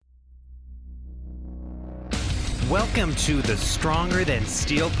Welcome to the Stronger Than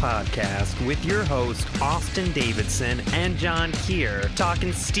Steel podcast with your host, Austin Davidson and John Keir,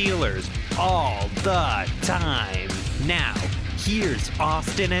 talking Steelers all the time. Now, here's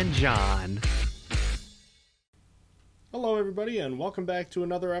Austin and John. Hello, everybody, and welcome back to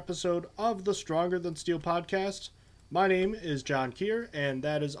another episode of the Stronger Than Steel podcast. My name is John Keir, and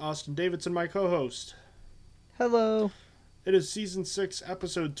that is Austin Davidson, my co-host. Hello. It is Season 6,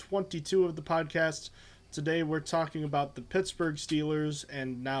 Episode 22 of the podcast. Today we're talking about the Pittsburgh Steelers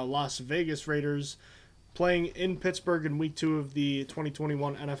and now Las Vegas Raiders playing in Pittsburgh in Week 2 of the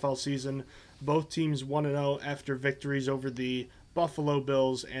 2021 NFL season. Both teams 1-0 after victories over the Buffalo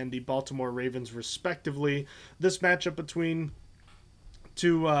Bills and the Baltimore Ravens, respectively. This matchup between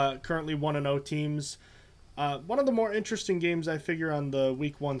two currently 1-0 teams. One of the more interesting games, I figure, on the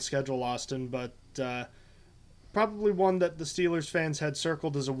Week 1 schedule, Austin, but probably one that the Steelers fans had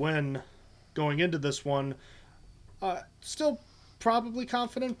circled as a win going into this one. Still probably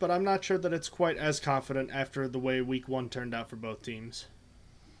confident, but I'm not sure that it's quite as confident after the way Week 1 turned out for both teams.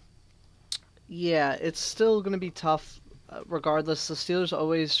 Yeah, it's still going to be tough regardless. The Steelers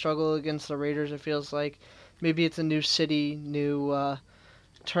always struggle against the Raiders, it feels like. Maybe it's a new city,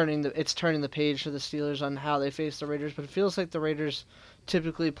 turning the page for the Steelers on how they face the Raiders, but it feels like the Raiders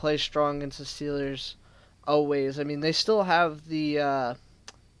typically play strong against the Steelers always. I mean, they still have the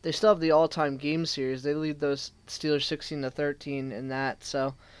all-time game series. They lead those Steelers 16-13 in that.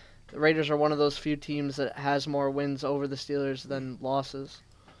 So the Raiders are one of those few teams that has more wins over the Steelers than losses.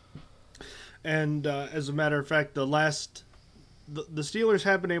 And as a matter of fact, the Steelers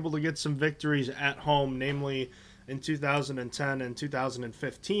have been able to get some victories at home, namely in 2010 and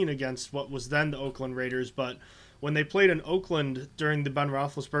 2015 against what was then the Oakland Raiders. But when they played in Oakland during the Ben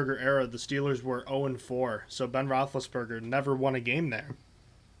Roethlisberger era, the Steelers were 0-4. So Ben Roethlisberger never won a game there.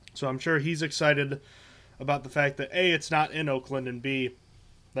 So I'm sure he's excited about the fact that A, it's not in Oakland, and B,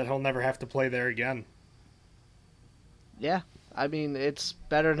 that he'll never have to play there again. Yeah, I mean, it's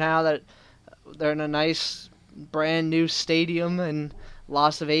better now that they're in a nice brand new stadium in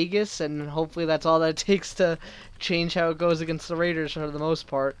Las Vegas, and hopefully that's all that it takes to change how it goes against the Raiders for the most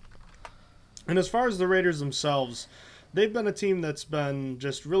part. And as far as the Raiders themselves, they've been a team that's been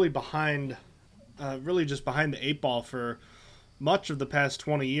just really behind the eight ball for much of the past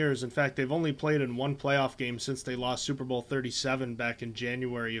 20 years. In fact, they've only played in one playoff game since they lost Super Bowl 37 back in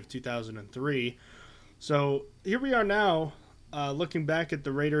January of 2003. So here we are now, looking back at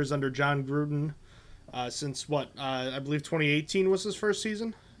the Raiders under John Gruden since I believe 2018 was his first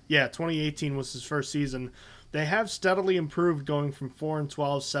season? Yeah, 2018 was his first season. They have steadily improved, going from 4-12,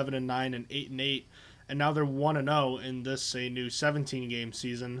 7-9, and 8-8, and now they're 1-0 in this a new 17-game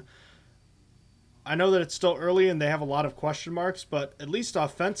season. I know that it's still early and they have a lot of question marks, but at least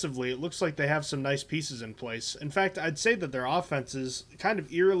offensively, it looks like they have some nice pieces in place. In fact, I'd say that their offense is kind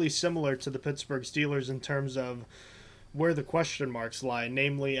of eerily similar to the Pittsburgh Steelers in terms of where the question marks lie,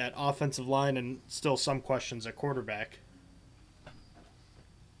 namely at offensive line and still some questions at quarterback.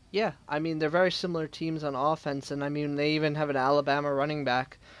 Yeah, I mean, they're very similar teams on offense, and I mean, they even have an Alabama running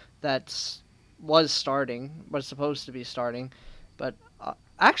back that was supposed to be starting, but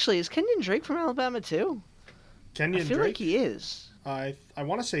actually, is Kenyon Drake from Alabama too? I feel like he is. I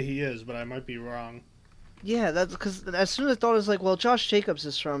want to say he is, but I might be wrong. Yeah, that's because as soon as I thought it was like, well, Josh Jacobs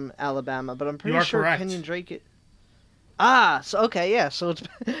is from Alabama, but I'm pretty sure correct. Kenyon Drake. So okay, yeah. So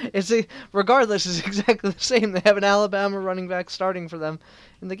regardless, it's exactly the same. They have an Alabama running back starting for them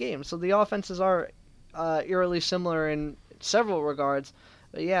in the game, so the offenses are eerily similar in several regards.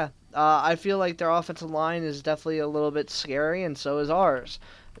 But yeah, I feel like their offensive line is definitely a little bit scary, and so is ours.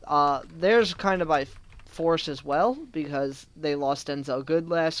 Theirs kind of by force as well, because they lost Denzel Good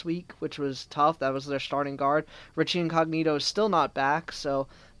last week, which was tough. That was their starting guard. Richie Incognito is still not back, so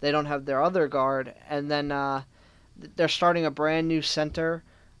they don't have their other guard. And then they're starting a brand new center,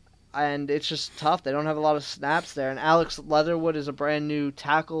 and it's just tough. They don't have a lot of snaps there. And Alex Leatherwood is a brand new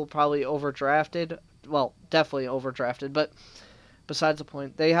tackle, probably overdrafted. Well, definitely overdrafted, but besides the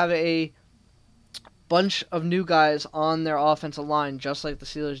point, they have a bunch of new guys on their offensive line, just like the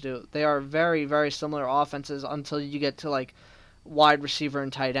Steelers do. They are very, very similar offenses until you get to like wide receiver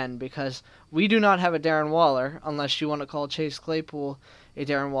and tight end, because we do not have a Darren Waller, unless you want to call Chase Claypool a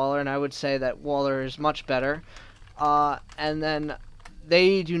Darren Waller, and I would say that Waller is much better. And then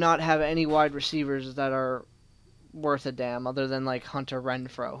they do not have any wide receivers that are worth a damn, other than like Hunter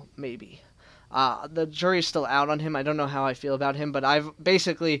Renfrow, maybe. The jury's still out on him. I don't know how I feel about him, but I've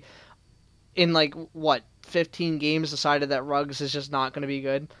basically, in 15 games, decided that Ruggs is just not going to be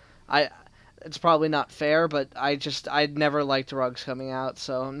good. It's probably not fair, but I'd never liked Ruggs coming out,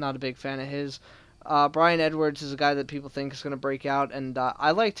 so I'm not a big fan of his. Brian Edwards is a guy that people think is going to break out, and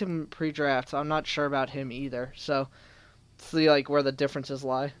I liked him pre-draft, so I'm not sure about him either. So, see where the differences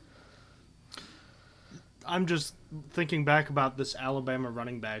lie. I'm just thinking back about this Alabama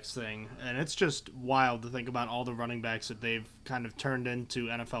running backs thing, and it's just wild to think about all the running backs that they've kind of turned into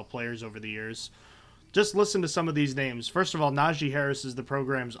NFL players over the years. Just listen to some of these names. First of all, Najee Harris is the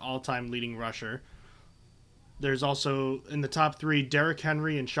program's all-time leading rusher. There's also, in the top 3, Derrick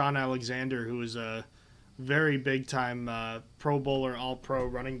Henry and Sean Alexander, who was a very big-time Pro Bowler, All-Pro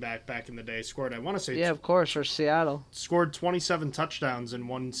running back in the day. Scored, I want to say... Yeah, of course, for Seattle. Scored 27 touchdowns in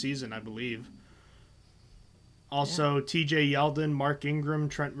one season, I believe. Also, T.J. Yeldon, Mark Ingram,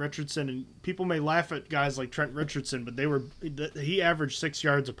 Trent Richardson, and people may laugh at guys like Trent Richardson, but he averaged 6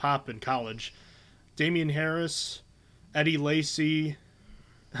 yards a pop in college. Damian Harris, Eddie Lacy.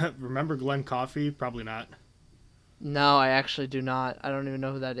 Remember Glenn Coffey? Probably not. No, I actually do not. I don't even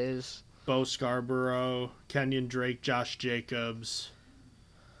know who that is. Bo Scarborough, Kenyon Drake, Josh Jacobs.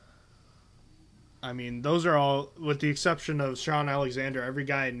 I mean, those are all, with the exception of Sean Alexander, every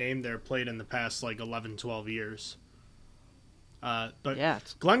guy named there played in the past 11, 12 years. But yeah,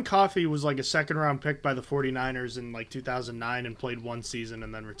 Glenn Coffey was a second-round pick by the 49ers in 2009 and played one season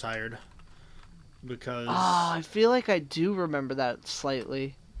and then retired. Because... Oh, I feel like I do remember that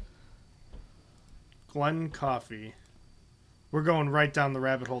slightly. Glenn Coffey. We're going right down the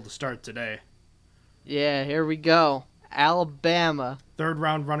rabbit hole to start today. Yeah, here we go. Alabama.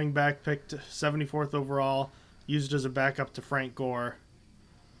 Third-round running back, picked 74th overall, used as a backup to Frank Gore.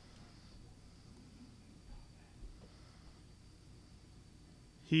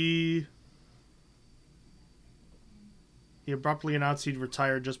 He abruptly announced he'd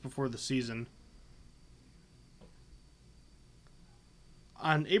retire just before the season.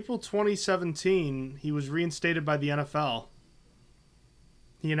 On April 2017, he was reinstated by the NFL.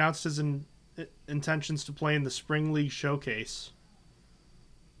 He announced his intentions to play in the Spring League Showcase.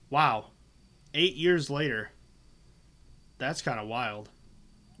 Wow. 8 years later. That's kind of wild.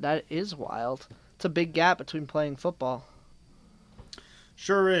 That is wild. It's a big gap between playing football.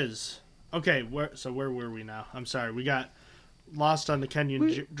 Sure is. Okay, where were we now? I'm sorry. We got lost on the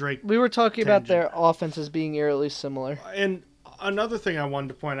Kenyon Drake. We were talking about their offenses being eerily similar. And another thing I wanted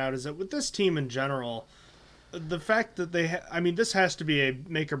to point out is that with this team in general, the fact that this has to be a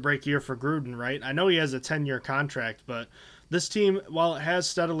make-or-break year for Gruden, right? I know he has a 10-year contract, but this team, while it has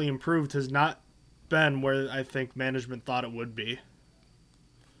steadily improved, has not been where I think management thought it would be.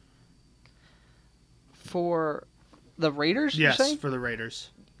 For the Raiders, yes, you're saying? For the Raiders.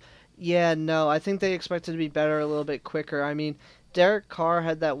 Yeah, no, I think they expected to be better a little bit quicker. I mean, Derek Carr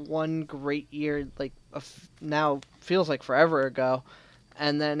had that one great year, now feels like forever ago,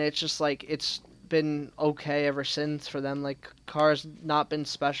 and then it's just it's been okay ever since for them. Carr's not been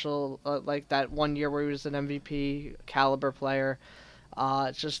special like that one year where he was an MVP caliber player.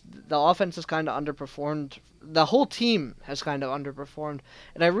 It's just the offense has kind of underperformed. The whole team has kind of underperformed,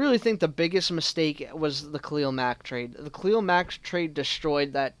 and I really think the biggest mistake was the Khalil Mack trade. The Khalil Mack trade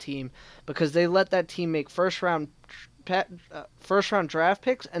destroyed that team because they let that team make first round draft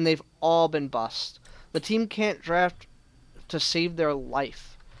picks, and they've all been bust. The team can't draft to save their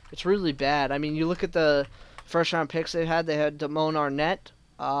life. It's really bad. I mean, you look at the first round picks they had. They had Damon Arnett.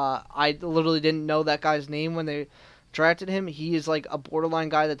 I literally didn't know that guy's name when they drafted him. He is a borderline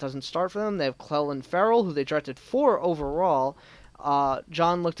guy that doesn't start for them. They have Clelin Ferrell, who they drafted 4 overall.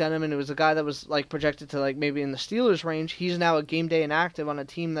 John looked at him, and it was a guy that was projected to maybe in the Steelers range. He's now a game day inactive on a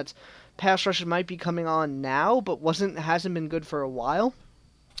team that's pass rush might be coming on now, but hasn't been good for a while.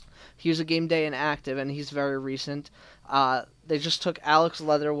 He was a game day inactive, and he's very recent. They just took Alex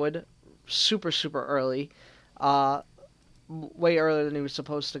Leatherwood super, super early, way earlier than he was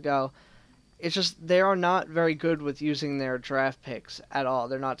supposed to go. It's just they are not very good with using their draft picks at all.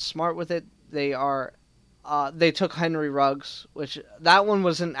 They're not smart with it. They took Henry Ruggs, which that one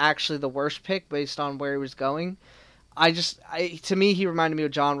wasn't actually the worst pick based on where he was going. To me, he reminded me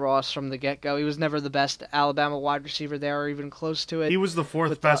of John Ross from the get-go. He was never the best Alabama wide receiver there or even close to it. He was the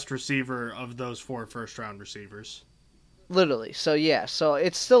 4th best receiver of those 4 first-round receivers. Literally. So, yeah. So,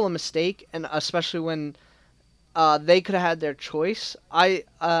 it's still a mistake, and especially when they could have had their choice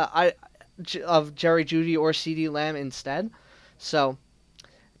of Jerry Jeudy or CeeDee Lamb instead. So,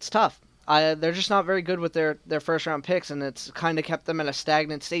 it's tough. They're just not very good with their first-round picks, and it's kind of kept them in a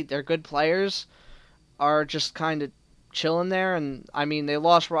stagnant state. They're good players, are just kind of chilling there, and I mean they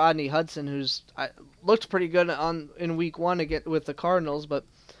lost Rodney Hudson, who's looked pretty good in week 1 with the Cardinals, but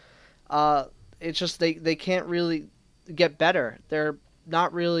it's just they can't really get better. They're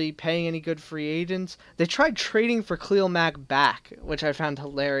not really paying any good free agents. They tried trading for Khalil Mack back, which I found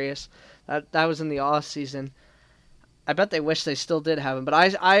hilarious. That was in the off season. I bet they wish they still did have him, but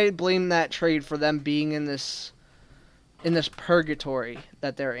I blame that trade for them being in this purgatory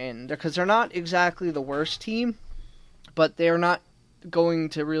that they're in, because they're not exactly the worst team, but they're not going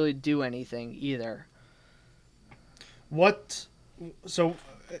to really do anything either. So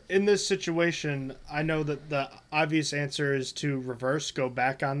in this situation, I know that the obvious answer is to go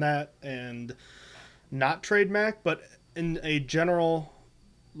back on that and not trade Mac, but in a general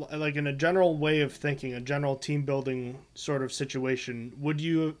way of thinking, a general team building sort of situation, would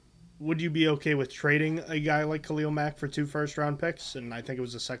you be okay with trading a guy like Khalil Mack for 2 first-round picks, and I think it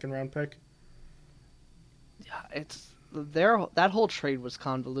was a second-round pick? Yeah, that whole trade was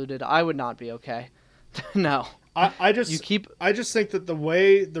convoluted. I would not be okay. No. I just think that the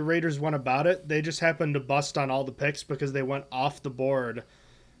way the Raiders went about it, they just happened to bust on all the picks because they went off the board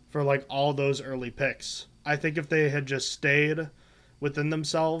for like all those early picks. I think if they had just stayed within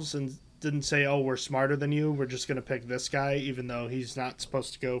themselves and didn't say, "Oh, we're smarter than you, we're just going to pick this guy," even though he's not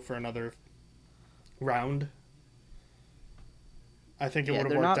supposed to go for another round, I think it would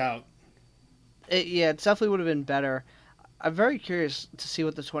have worked out. It definitely would have been better. I'm very curious to see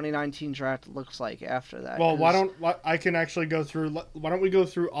what the 2019 draft looks like after that. Well, why don't we go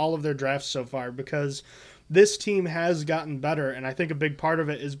through all of their drafts so far, because this team has gotten better, and I think a big part of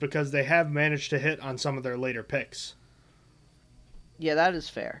it is because they have managed to hit on some of their later picks. Yeah, that is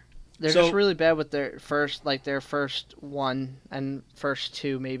fair. They're just really bad with their first one and first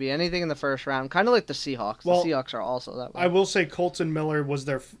 2, maybe. Anything in the first round. Kind of like the Seahawks. The Seahawks are also that way. I will say Colton Miller was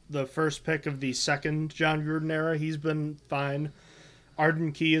the first pick of the second John Gruden era. He's been fine.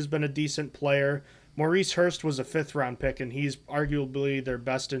 Arden Key has been a decent player. Maurice Hurst was a 5th-round pick, and he's arguably their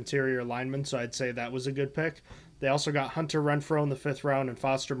best interior lineman, so I'd say that was a good pick. They also got Hunter Renfrow in the 5th round and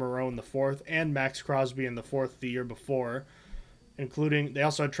Foster Moreau in the 4th, and Max Crosby in the 4th the year before. They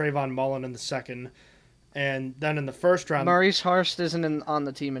also had Trayvon Mullen in the 2nd. And then in the 1st round... Maurice Hurst isn't on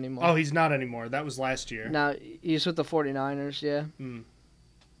the team anymore. Oh, he's not anymore. That was last year. No, he's with the 49ers, yeah.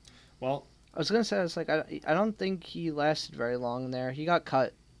 Well... I was going to say, I don't think he lasted very long there. He got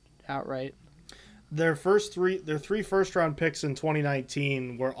cut outright. Their 3 first-round picks in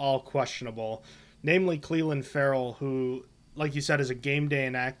 2019 were all questionable. Namely, Clelin Ferrell, who, like you said, is a game-day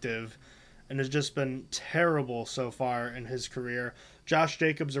inactive and has just been terrible so far in his career. Josh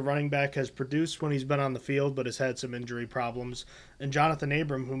Jacobs, a running back, has produced when he's been on the field, but has had some injury problems. And Jonathan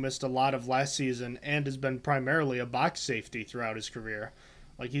Abram, who missed a lot of last season and has been primarily a box safety throughout his career.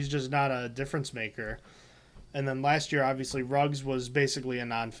 Like, he's just not a difference maker. And then last year, obviously, Ruggs was basically a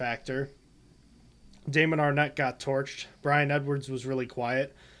non-factor. Damon Arnett got torched. Brian Edwards was really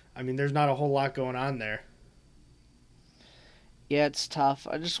quiet. I mean, there's not a whole lot going on there. Yeah, it's tough.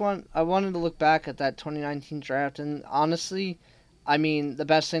 I wanted to look back at that 2019 draft, and honestly, I mean, the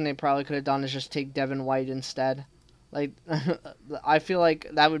best thing they probably could have done is just take Devin White instead. Like, I feel like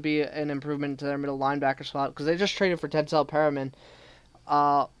that would be an improvement to their middle linebacker spot, because they just traded for Denzel Perriman.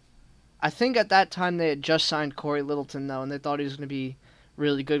 I think at that time they had just signed Corey Littleton, though, and they thought he was going to be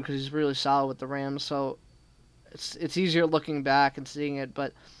really good because he's really solid with the Rams, so it's easier looking back and seeing it,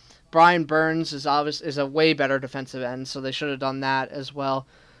 but Brian Burns is a way better defensive end, so they should have done that as well.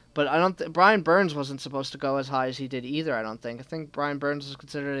 But Brian Burns wasn't supposed to go as high as he did either. I don't think. I think Brian Burns is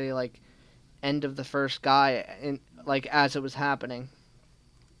considered a end of the first guy as it was happening.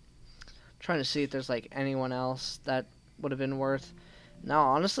 I'm trying to see if there's anyone else that would have been worth. No,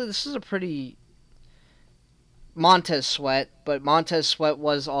 honestly, this is a pretty Montez Sweat, but Montez Sweat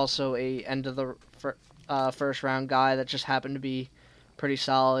was also a end of the first round guy that just happened to be pretty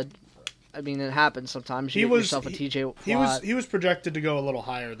solid. I mean, it happens sometimes. You get yourself a TJ Watt. He was projected to go a little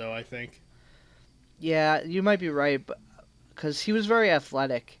higher, though, I think. Yeah, you might be right, but because he was very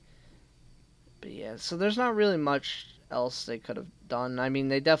athletic. But yeah, so there's not really much else they could have done. I mean,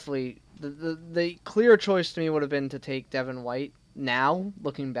 they definitely the clear choice to me would have been to take Devin White. Now,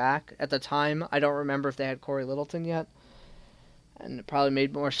 looking back at the time, I don't remember if they had Corey Littleton yet. And it probably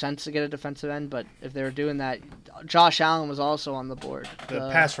made more sense to get a defensive end, but if they were doing that, Josh Allen was also on the board. The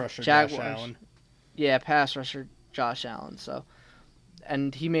pass rusher, Jaguars. Josh Allen. Yeah, pass rusher, Josh Allen. So,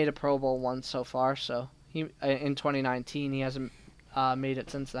 and he made a Pro Bowl once so far. So he in 2019, he hasn't made it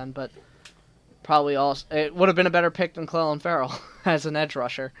since then. But probably also it would have been a better pick than Clelin Ferrell as an edge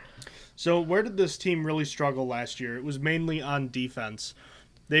rusher. So where did this team really struggle last year? It was mainly on defense.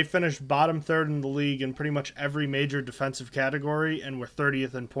 They finished bottom third in the league in pretty much every major defensive category and were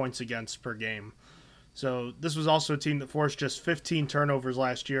 30th in points against per game. So this was also a team that forced just 15 turnovers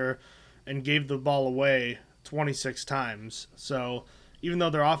last year and gave the ball away 26 times. So even though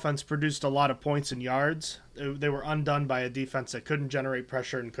their offense produced a lot of points and yards, they were undone by a defense that couldn't generate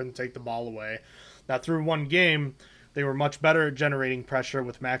pressure and couldn't take the ball away. Now, through one game, they were much better at generating pressure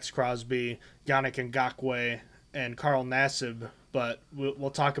with Max Crosby, Yannick Ngakoue, and Carl Nassib, but we'll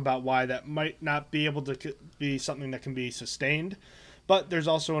talk about why that might not be able to be something that can be sustained. But there's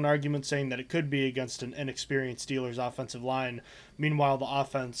also an argument saying that it could be against an inexperienced Steelers offensive line. Meanwhile, the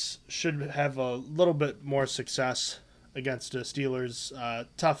offense should have a little bit more success against a Steelers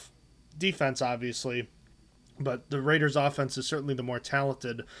tough defense, obviously. But the Raiders' offense is certainly the more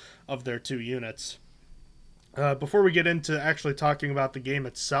talented of their two units. Before we get into actually talking about the game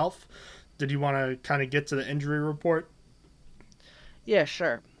itself, did you want to kind of get to the injury report? Yeah,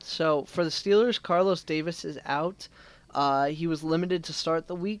 sure. So for the Steelers, Carlos Davis is out. He was limited to start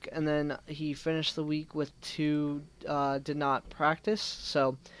the week, and then he finished the week with 2 did not practice.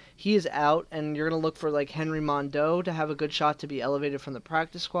 So he is out, and you're going to look for like Henry Mondeau to have a good shot to be elevated from the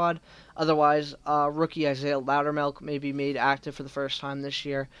practice squad. Otherwise, rookie Isaiah Loudermilk may be made active for the first time this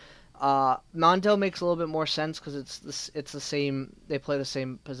year. Mondeau makes a little bit more sense because it's the same. They play the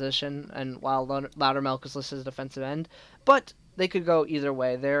same position, and while Loudermilk is listed as defensive end, but they could go either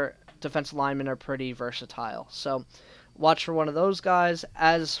way. Their defensive linemen are pretty versatile, so watch for one of those guys.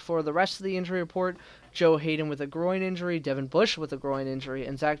 As for the rest of the injury report, Joe Hayden with a groin injury, Devin Bush with a groin injury,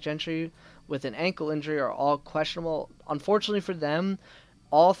 and Zach Gentry with an ankle injury are all questionable. Unfortunately for them,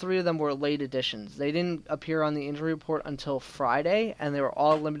 all 3 of them were late additions. They didn't appear on the injury report until Friday, and they were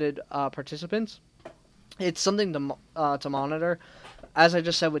all limited participants. It's something to monitor. As I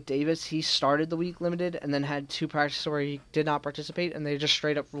just said with Davis, he started the week limited and then had 2 practices where he did not participate, and they just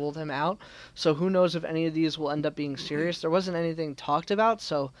straight up ruled him out. So who knows if any of these will end up being serious. There wasn't anything talked about,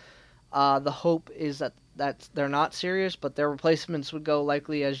 so the hope is that they're not serious, but their replacements would go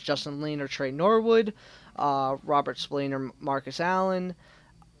likely as Justin Lane or Trey Norwood, Robert Spillane or Marcus Allen.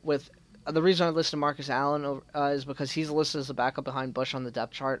 With the reason I listed Marcus Allen is because he's listed as a backup behind Bush on the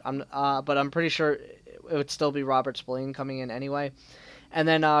depth chart. But I'm pretty sure it would still be Robert Spillane coming in anyway. And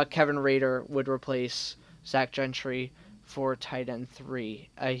then Kevin Rader would replace Zach Gentry for tight end 3.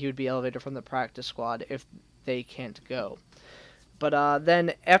 He would be elevated from the practice squad if they can't go. But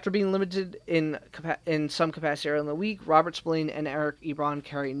then after being limited in some capacity early in the week, Robert Spillane and Eric Ebron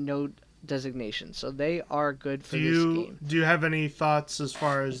carry no designation, so they are good for this game. Do you have any thoughts as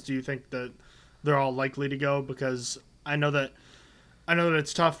far as, do you think that they're all likely to go? Because I know that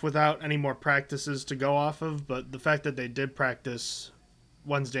it's tough without any more practices to go off of, but the fact that they did practice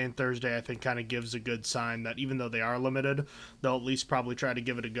Wednesday and Thursday, I think, kind of gives a good sign that even though they are limited, they'll at least probably try to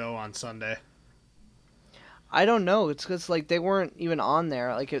give it a go on Sunday. I don't know. It's because like they weren't even on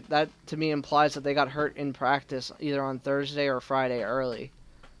there. Like that to me implies that they got hurt in practice either on Thursday or Friday early.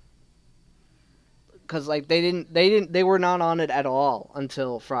 Because like they were not on it at all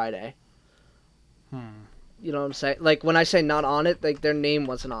until Friday. You know what I'm saying? Like when I say not on it, like their name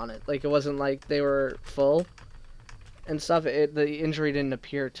wasn't on it. Like it wasn't like they were full and stuff. The injury didn't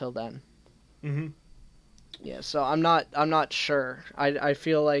appear till then. Mm-hmm. Yeah, so I'm not sure. I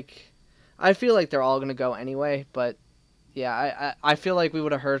feel like they're all gonna go anyway, but yeah, I feel like we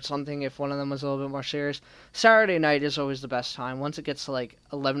would have heard something if one of them was a little bit more serious. Saturday night is always the best time. Once it gets to like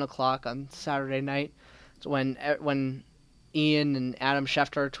 11 o'clock on Saturday night, it's when Ian and Adam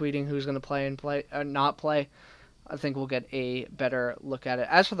Schefter are tweeting who's going to play and play or not play. I think we'll get a better look at it.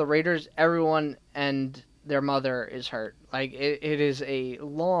 As for the Raiders, everyone and their mother is hurt. Like it is a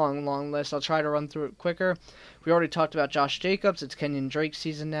long list. I'll try to run through it quicker. We already talked about Josh Jacobs. It's Kenyon Drake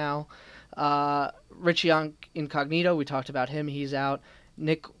season now. Richie Incognito, we talked about him. He's out.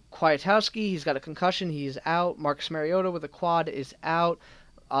 Nick Kwiatkowski, he's got a concussion. He's out. Marcus Mariota with a quad is out.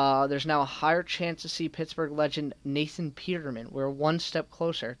 There's now a higher chance to see Pittsburgh legend Nathan Peterman. We're one step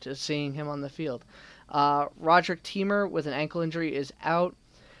closer to seeing him on the field. Roderick Teamer with an ankle injury is out.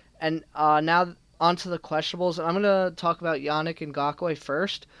 And now onto the questionables. And I'm going to talk about Yannick Ngakoue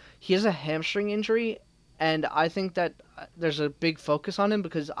first. He has a hamstring injury, and I think that there's a big focus on him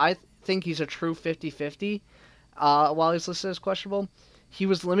because I think he's a true 50-50 while he's listed as questionable. He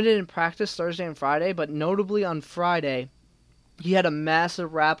was limited in practice Thursday and Friday, but notably on Friday, he had a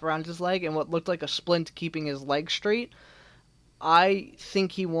massive wrap around his leg and what looked like a splint keeping his leg straight. I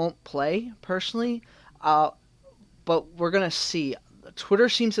think he won't play, personally, but we're going to see. Twitter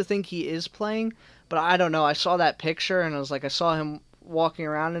seems to think he is playing, but I don't know. I saw that picture, and I was like, I saw him walking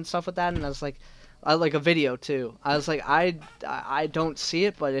around and stuff with that, and I was like, I like a video too. I was like, I don't see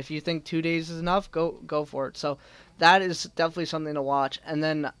it, but if you think 2 days is enough, go for it. So that is definitely something to watch. And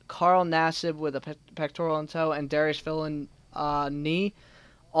then Carl Nassib with a pectoral in toe and Darius Philon knee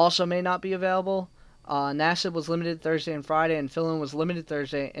also may not be available. Nassib was limited Thursday and Friday, and Phelan was limited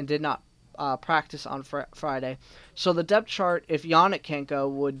Thursday and did not practice on Friday. So the depth chart, if Yannick can't go,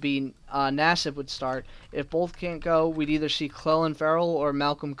 would be Nassib would start. If both can't go, we'd either see Clelin Ferrell or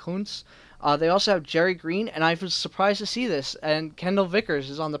Malcolm Kuntz. They also have Jerry Green, and I was surprised to see this. And Kendall Vickers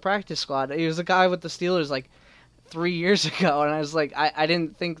is on the practice squad. He was a guy with the Steelers like 3 years ago, and I was like, I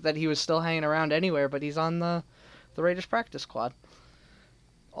didn't think that he was still hanging around anywhere, but he's on the Raiders practice squad.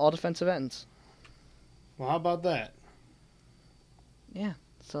 All defensive ends. Well, how about that? Yeah.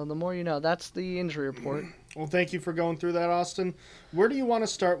 So the more you know. That's the injury report. Well, thank you for going through that, Austin. Where do you want to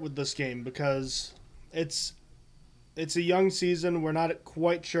start with this game? Because it's a young season. We're not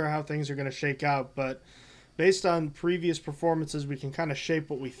quite sure how things are going to shake out, but based on previous performances, we can kind of shape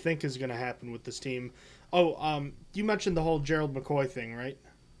what we think is going to happen with this team. Oh, you mentioned the whole Gerald McCoy thing, right?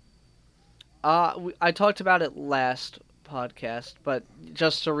 I talked about it last podcast, but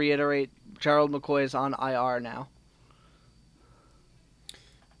just to reiterate, Gerald McCoy is on IR now,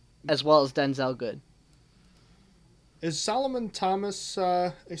 as well as Denzel Good. Is Solomon Thomas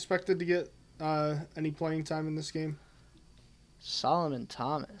expected to get any playing time in this game? Solomon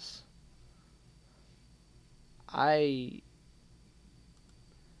Thomas. I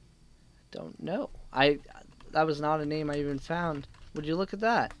don't know. That was not a name I even found. Would you look at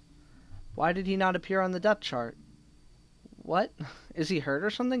that? Why did he not appear on the depth chart? What? Is he hurt or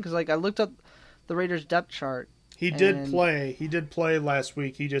something? Because I looked up the Raiders depth chart. He did play. He did play last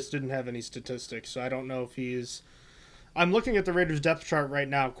week. He just didn't have any statistics, so I don't know if he's... I'm looking at the Raiders depth chart right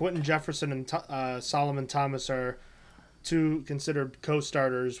now. Quentin Jefferson and Solomon Thomas are two considered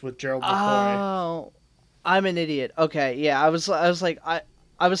co-starters with Gerald McCoy. Oh, I'm an idiot. Okay, yeah, I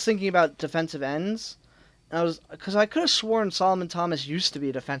was thinking about defensive ends. And because I could have sworn Solomon Thomas used to be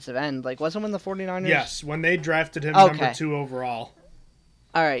a defensive end. Wasn't when the 49ers... Yes, when they drafted him number 2 overall.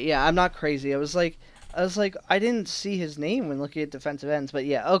 All right, yeah, I'm not crazy. I was like, I didn't see his name when looking at defensive ends, but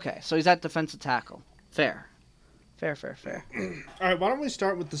yeah, okay. So he's at defensive tackle. Fair. All right, why don't we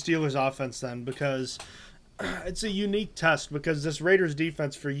start with the Steelers offense then, because it's a unique test, because this Raiders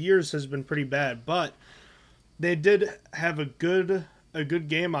defense for years has been pretty bad, but they did have a good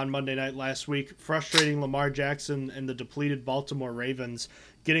game on Monday night last week, frustrating Lamar Jackson and the depleted Baltimore Ravens,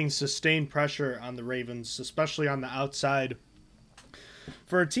 getting sustained pressure on the Ravens, especially on the outside.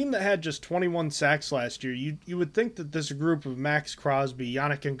 For a team that had just 21 sacks last year, you would think that this group of Max Crosby,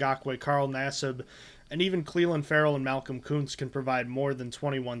 Yannick Ngakoue, Carl Nassib, and even Clelin Ferrell and Malcolm Kuntz can provide more than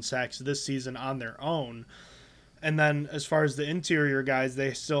 21 sacks this season on their own. And then as far as the interior guys,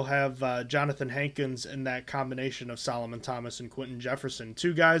 they still have Jonathan Hankins and that combination of Solomon Thomas and Quentin Jefferson.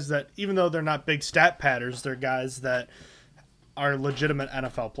 Two guys that, even though they're not big stat padders, they're guys that are legitimate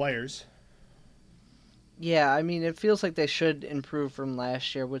NFL players. Yeah, I mean, it feels like they should improve from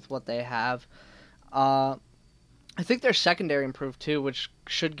last year with what they have. I think their secondary improved too, which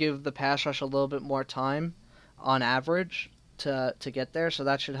should give the pass rush a little bit more time on average to get there, so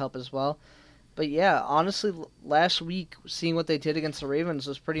that should help as well. But yeah, honestly, last week, seeing what they did against the Ravens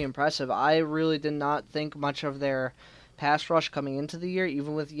was pretty impressive. I really did not think much of their pass rush coming into the year,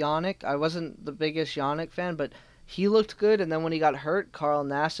 even with Yannick. I wasn't the biggest Yannick fan, but he looked good, and then when he got hurt, Carl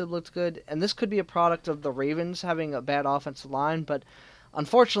Nassib looked good. And this could be a product of the Ravens having a bad offensive line, but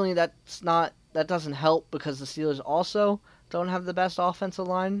unfortunately that doesn't help because the Steelers also don't have the best offensive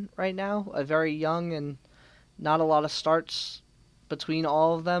line right now. A very young and not a lot of starts between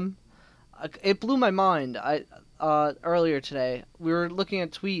all of them. It blew my mind. Earlier today, we were looking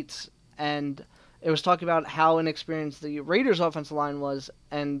at tweets, and it was talking about how inexperienced the Raiders' offensive line was,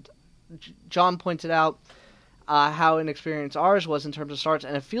 and John pointed out how inexperienced ours was in terms of starts,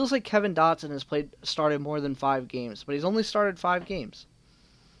 and it feels like Kevin Dotson has started more than 5 games, but he's only started 5 games.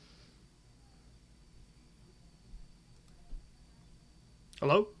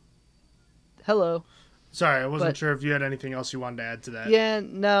 Hello. Sorry, I wasn't sure if you had anything else you wanted to add to that. Yeah,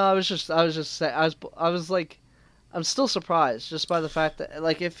 no, I was just saying, I was like, I'm still surprised just by the fact that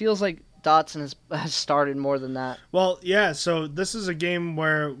it feels like Dotson has started more than that. Well, yeah, so this is a game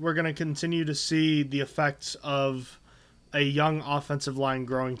where we're going to continue to see the effects of a young offensive line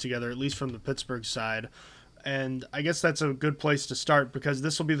growing together, at least from the Pittsburgh side. And I guess that's a good place to start because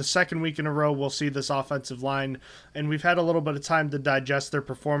this will be the second week in a row we'll see this offensive line. And we've had a little bit of time to digest their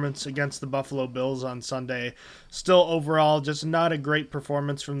performance against the Buffalo Bills on Sunday. Still, overall, just not a great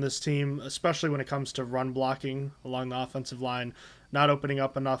performance from this team, especially when it comes to run blocking along the offensive line, not opening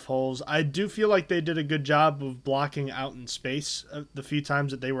up enough holes. I do feel like they did a good job of blocking out in space the few times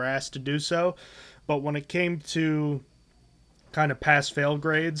that they were asked to do so. But when it came to kind of pass-fail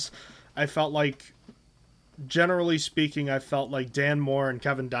grades, I felt like, generally speaking, I felt like Dan Moore and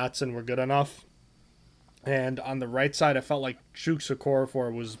Kevin Dotson were good enough. And on the right side, I felt like Chuks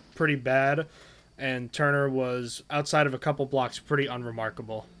Okorafor was pretty bad, and Turner was, outside of a couple blocks, pretty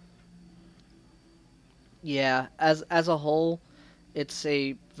unremarkable. Yeah, as a whole, it's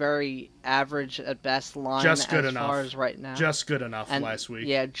a very average at best line Just good as enough. far as right now. Just good enough And last week.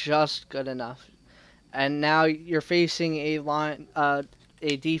 yeah, just good enough. And now you're facing a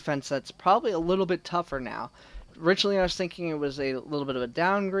defense that's probably a little bit tougher now. Originally, I was thinking it was a little bit of a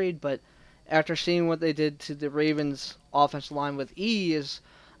downgrade, but after seeing what they did to the Ravens' offensive line with ease,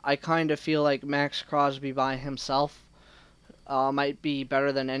 I kind of feel like Max Crosby by himself might be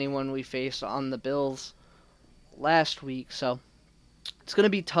better than anyone we faced on the Bills last week. So it's going to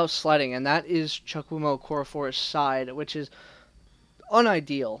be tough sledding, and that is Chukwuma Okorafor's side, which is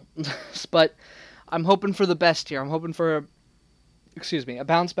unideal. But I'm hoping for the best here. I'm hoping for a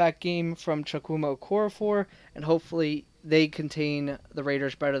bounce-back game from Chukwuma Okorafor, and hopefully they contain the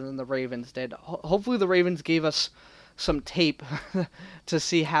Raiders better than the Ravens did. Hopefully the Ravens gave us some tape to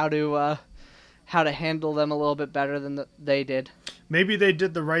see how to handle them a little bit better than they did. Maybe they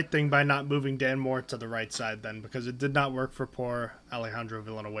did the right thing by not moving Dan Moore to the right side then, because it did not work for poor Alejandro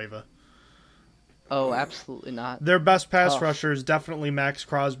Villanueva. Oh, absolutely not. Their best pass rusher is definitely Max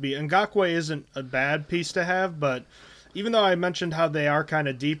Crosby. Ngakoue isn't a bad piece to have, but even though I mentioned how they are kind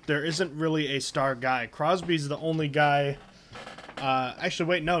of deep, there isn't really a star guy. Crosby's the only guy. Actually,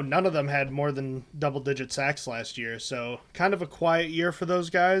 wait, no, none of them had more than double-digit sacks last year, so kind of a quiet year for those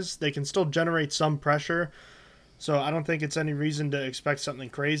guys. They can still generate some pressure, so I don't think it's any reason to expect something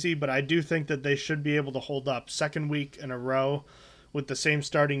crazy, but I do think that they should be able to hold up. Second week in a row with the same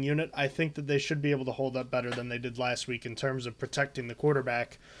starting unit, I think that they should be able to hold up better than they did last week in terms of protecting the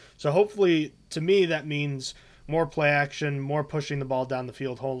quarterback. So hopefully, to me, that means more play action, more pushing the ball down the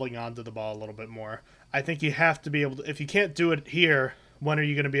field, holding on to the ball a little bit more. I think you have to be able to, if you can't do it here, when are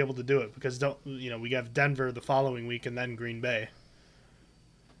you going to be able to do it? Because we have Denver the following week and then Green Bay.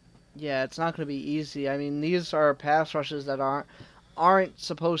 Yeah, it's not going to be easy. I mean, these are pass rushes that aren't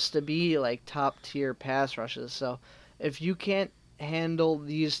supposed to be like top tier pass rushes. So if you can't handle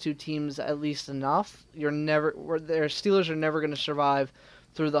these two teams at least enough, their Steelers are never going to survive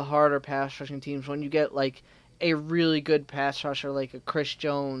through the harder pass rushing teams. When you get like a really good pass rusher like a Chris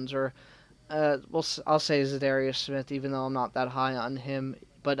Jones or I'll say Zadarius Smith, even though I'm not that high on him,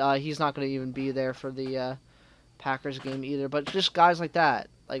 but he's not going to even be there for the Packers game either. But just guys like that,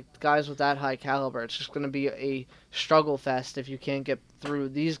 like guys with that high caliber, it's just going to be a struggle fest if you can't get through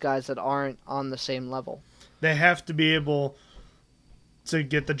these guys that aren't on the same level. They have to be able to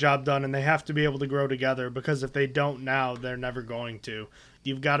get the job done, and they have to be able to grow together, because if they don't now, they're never going to.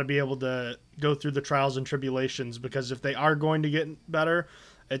 You've got to be able to go through the trials and tribulations, because if they are going to get better,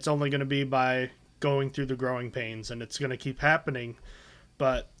 it's only going to be by going through the growing pains, and it's going to keep happening.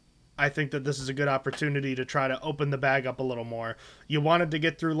 But I think that this is a good opportunity to try to open the bag up a little more. You wanted to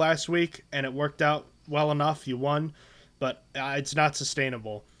get through last week, and it worked out well enough. You won, but it's not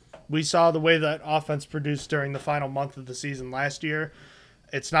sustainable. We saw the way that offense produced during the final month of the season last year.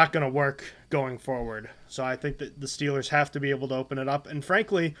 It's not going to work going forward. So I think that the Steelers have to be able to open it up. And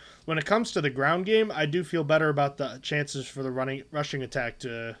frankly, when it comes to the ground game, I do feel better about the chances for the rushing attack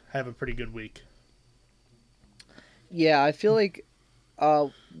to have a pretty good week. Yeah, I feel like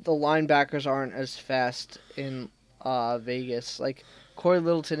the linebackers aren't as fast in Vegas. Like, Corey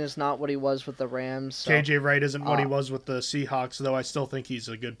Littleton is not what he was with the Rams. So, KJ Wright isn't what he was with the Seahawks, though I still think he's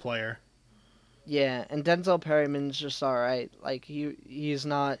a good player. Yeah, and Denzel Perryman's just all right. Like he's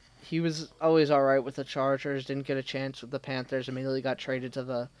not. He was always all right with the Chargers. Didn't get a chance with the Panthers. Immediately got traded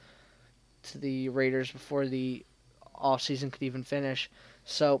to the Raiders before the offseason could even finish.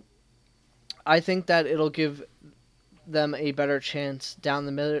 So I think that it'll give them a better chance down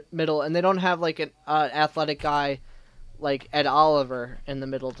the middle, and they don't have like an athletic guy like Ed Oliver in the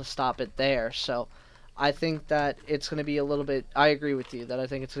middle to stop it there. So I think that it's going to be a little bit. I agree with you that I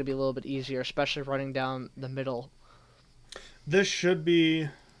think it's going to be a little bit easier, especially running down the middle. This should be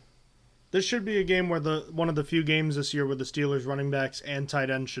a game where one of the few games this year where the Steelers running backs and tight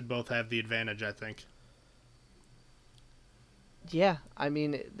ends should both have the advantage, I think. Yeah, I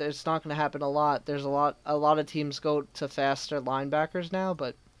mean, it's not going to happen a lot. There's a lot of teams go to faster linebackers now,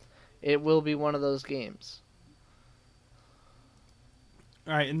 but it will be one of those games.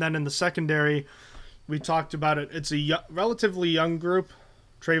 All right, and then in the secondary, we talked about it. It's a relatively young group.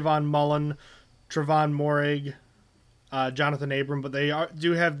 Trayvon Mullen, Trevon Moehrig, Jonathan Abram, but they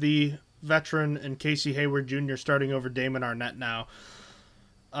do have the veteran and Casey Hayward Jr. starting over Damon Arnett now.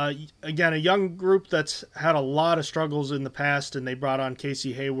 Again, a young group that's had a lot of struggles in the past, and they brought on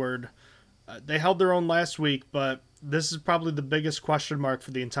Casey Hayward. They held their own last week, but this is probably the biggest question mark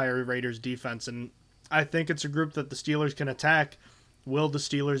for the entire Raiders defense, and I think it's a group that the Steelers can attack. Will the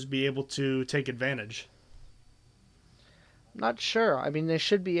Steelers be able to take advantage? Not sure. I mean, they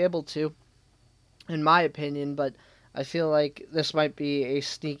should be able to, in my opinion, but I feel like this might be a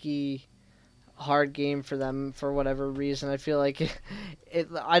sneaky, hard game for them for whatever reason. I feel like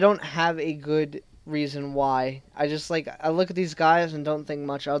I don't have a good reason why. I just I look at these guys and don't think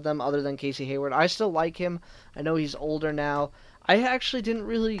much of them other than Casey Hayward. I still like him. I know he's older now. I actually didn't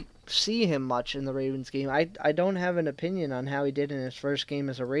really see him much in the Ravens game. I don't have an opinion on how he did in his first game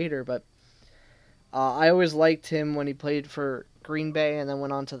as a Raider, but I always liked him when he played for Green Bay and then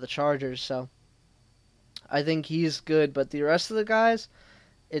went on to the Chargers, so I think he's good, but the rest of the guys,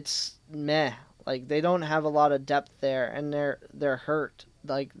 it's meh. Like, they don't have a lot of depth there, and they're hurt.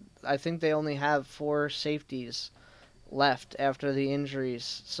 Like, I think they only have 4 safeties left after the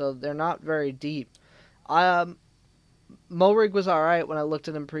injuries, so they're not very deep. Moehrig was all right when I looked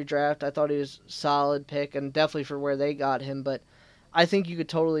at him pre-draft. I thought he was a solid pick, and definitely for where they got him, but I think you could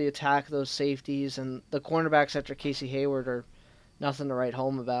totally attack those safeties, and the cornerbacks after Casey Hayward are nothing to write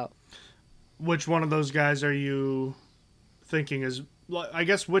home about. Which one of those guys are you thinking is, I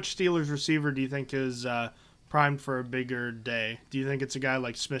guess, which Steelers receiver do you think is primed for a bigger day? Do you think it's a guy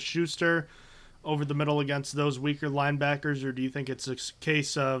like Smith-Schuster over the middle against those weaker linebackers, or do you think it's a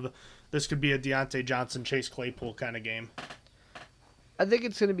case of this could be a Diontae Johnson, Chase Claypool kind of game? I think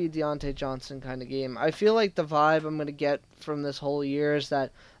it's going to be a Diontae Johnson kind of game. I feel like the vibe I'm going to get from this whole year is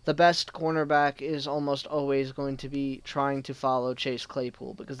that the best cornerback is almost always going to be trying to follow Chase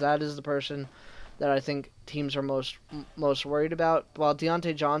Claypool, because that is the person that I think teams are most worried about. While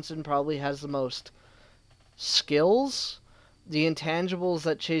Diontae Johnson probably has the most skills, the intangibles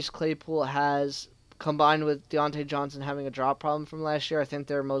that Chase Claypool has, combined with Diontae Johnson having a drop problem from last year, I think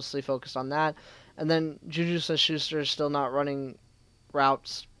they're mostly focused on that. And then Juju Smith-Schuster is still not running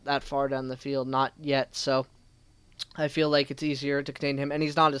routes that far down the field, not yet, so I feel like it's easier to contain him, and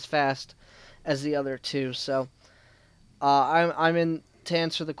he's not as fast as the other two, so I'm in to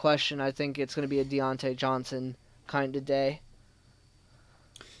answer the question. I think it's going to be a Diontae Johnson kind of day.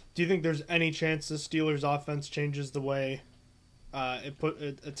 Do you think there's any chance the Steelers offense changes the way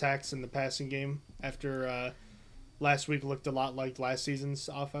it attacks in the passing game after last week looked a lot like last season's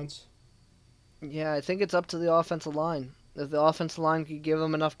offense? Yeah, I think it's up to the offensive line. If the offensive line could give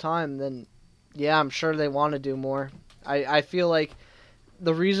them enough time, then yeah, I'm sure they want to do more. I feel like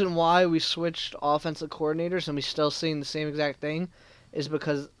the reason why we switched offensive coordinators and we still seeing the same exact thing is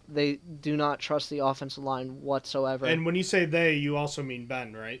because they do not trust the offensive line whatsoever. And when you say they, you also mean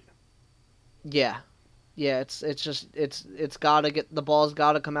Ben, right? Yeah. Yeah, it's got to get, the ball's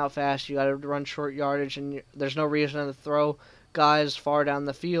got to come out fast. You got to run short yardage, and there's no reason to throw guys far down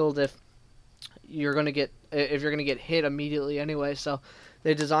the field if you're going to get hit immediately anyway. So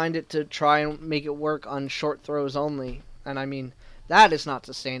they designed it to try and make it work on short throws only. And I mean, that is not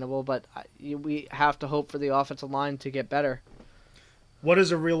sustainable, but we have to hope for the offensive line to get better. What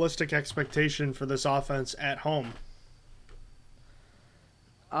is a realistic expectation for this offense at home?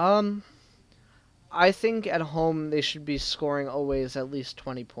 I think at home they should be scoring always at least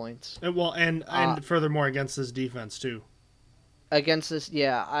 20 points. Well, and furthermore against this defense too. Against this,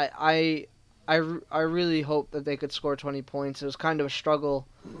 yeah, I really hope that they could score 20 points. It was kind of a struggle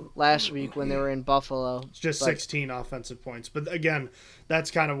last week when they were in Buffalo. It's just 16 offensive points. But again, that's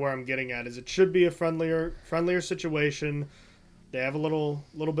kind of where I'm getting at, is it should be a friendlier situation. They have a little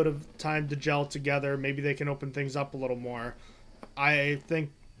bit of time to gel together. Maybe they can open things up a little more. I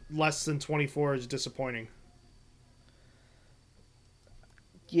think less than 24 is disappointing.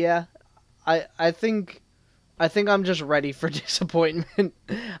 Yeah, I think I'm just ready for disappointment.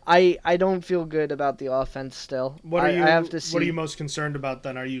 I don't feel good about the offense still. I have to see. What are you most concerned about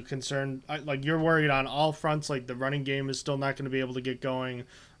then? Are you concerned, like you're worried on all fronts, like the running game is still not going to be able to get going?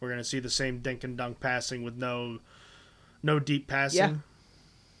 We're going to see the same dink and dunk passing with no deep passing? Yeah,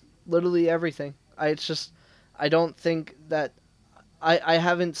 literally everything. I don't think that I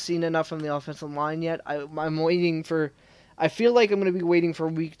haven't seen enough from the offensive line yet. I'm waiting for. I feel like I'm going to be waiting for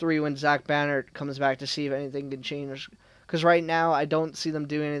week 3 when Zach Banner comes back to see if anything can change. Because right now, I don't see them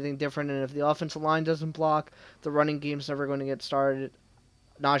doing anything different. And if the offensive line doesn't block, the running game's never going to get started.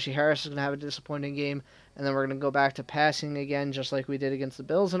 Najee Harris is going to have a disappointing game. And then we're going to go back to passing again, just like we did against the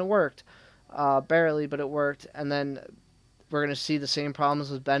Bills. And it worked. Barely, but it worked. And then we're going to see the same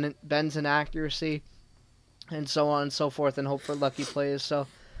problems with Ben's inaccuracy. And so on and so forth, and hope for lucky plays. So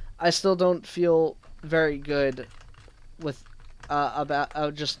I still don't feel very good with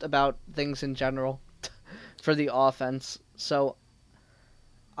about things in general for the offense. So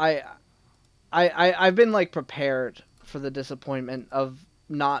I've been like prepared for the disappointment of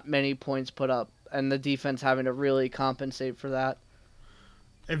not many points put up and the defense having to really compensate for that.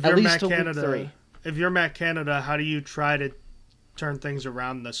 If At you're least Matt till week Canada, 3. if you're Matt Canada, how do you try to turn things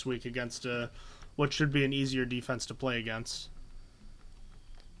around this week against what should be an easier defense to play against?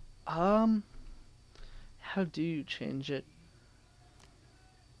 How do you change it?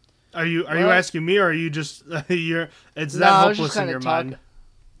 Are you asking me, or are you just it's that I was hopeless just in kinda your talking. mind?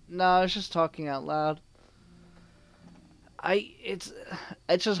 No, I was just talking out loud. It's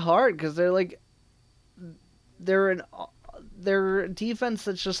just hard because they're a defense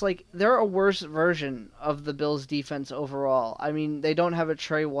that's just like they're a worse version of the Bills' defense overall. I mean, they don't have a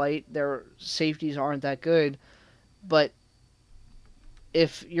Trey White. Their safeties aren't that good, but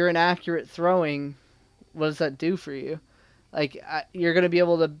if you're inaccurate throwing, what does that do for you? Like you're gonna be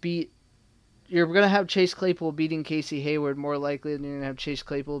able to beat. You're gonna have Chase Claypool beating Casey Hayward more likely than you're gonna have Chase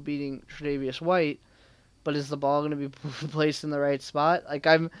Claypool beating Tre'Davious White. But is the ball going to be placed in the right spot? Like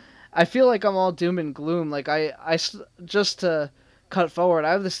I feel like I'm all doom and gloom. Like just to cut forward,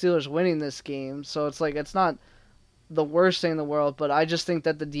 I have the Steelers winning this game, so it's like it's not the worst thing in the world. But I just think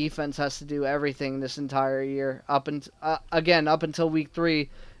that the defense has to do everything this entire year up until week 3,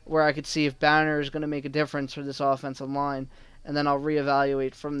 where I could see if Banner is going to make a difference for this offensive line, and then I'll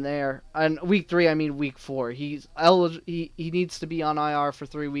reevaluate from there. And week 3, I mean week 4. He needs to be on IR for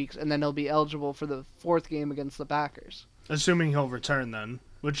 3 weeks, and then he'll be eligible for the 4th game against the Packers. Assuming he'll return then,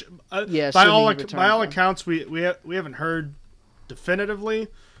 which Yeah, by all accounts we haven't heard definitively,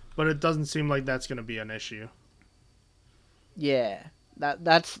 but it doesn't seem like that's going to be an issue. Yeah,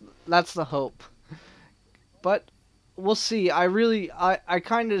 that's the hope. But we'll see. I'm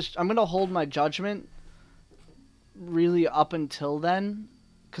gonna hold my judgment really up until then,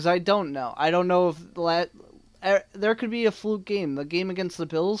 because I don't know. I don't know if there could be a fluke game. The game against the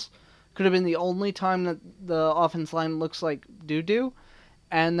Bills could have been the only time that the offense line looks like doo-doo,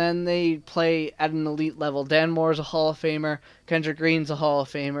 and then they play at an elite level. Dan Moore's a Hall of Famer, Kendrick Green's a Hall of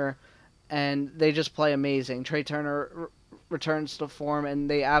Famer, and they just play amazing. Trey Turner returns to form, and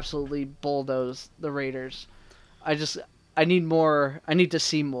they absolutely bulldoze the Raiders. I need more. I need to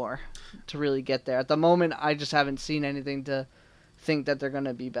see more to really get there. At the moment, I just haven't seen anything to think that they're going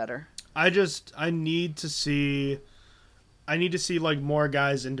to be better. I need to see like more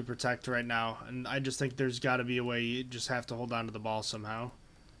guys in to protect right now, and I just think there's got to be a way you just have to hold on to the ball somehow.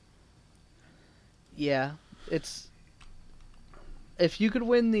 Yeah, if you could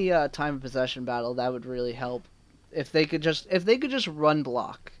win the time of possession battle, that would really help. If they could just run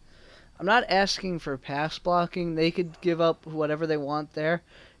block. I'm not asking for pass blocking. They could give up whatever they want there.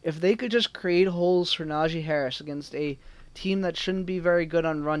 If they could just create holes for Najee Harris against a team that shouldn't be very good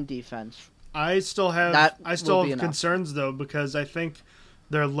on run defense. I still have concerns though, because I think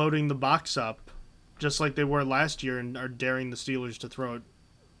they're loading the box up just like they were last year and are daring the Steelers to throw it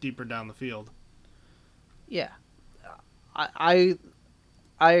deeper down the field. Yeah. I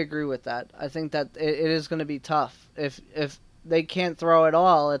agree with that. I think that it is going to be tough. If they can't throw at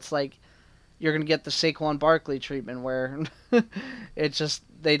all, it's like you're going to get the Saquon Barkley treatment where it's just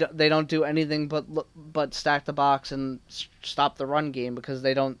they don't do anything but stack the box and stop the run game because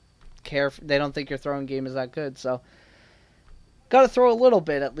they don't care. They don't think your throwing game is that good. So got to throw a little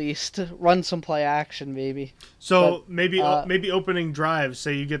bit at least. Run some play action maybe. So maybe opening drive,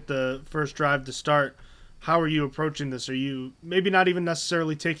 say you get the first drive to start. How are you approaching this? Are you maybe not even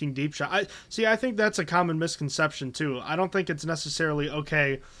necessarily taking deep shot? I think that's a common misconception too. I don't think it's necessarily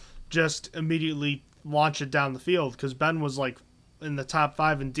okay just immediately launch it down the field, because Ben was like in the top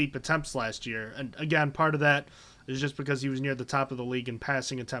 5 in deep attempts last year. And again, part of that is just because he was near the top of the league in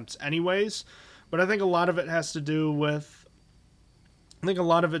passing attempts anyways. But I think a lot of it has to do with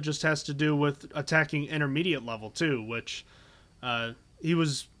attacking intermediate level too, which he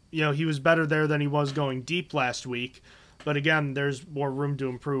was better there than he was going deep last week. But again, there's more room to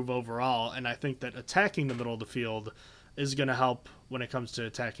improve overall, and I think that attacking the middle of the field is going to help when it comes to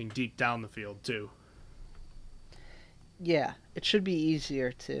attacking deep down the field too. Yeah, it should be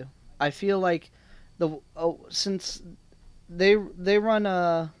easier too. I feel like since they run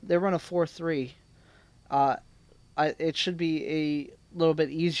a 4-3, it should be a little bit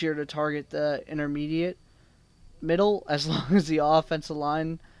easier to target the intermediate middle as long as the offensive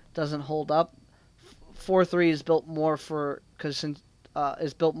line doesn't hold up. 4-3 is built more for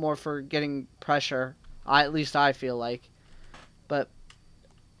getting pressure. At least I feel like, but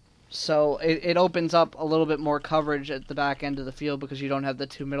so it opens up a little bit more coverage at the back end of the field because you don't have the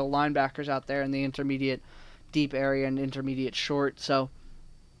 2 middle linebackers out there in the intermediate deep area and intermediate short. So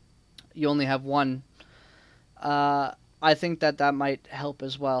you only have one. I think that might help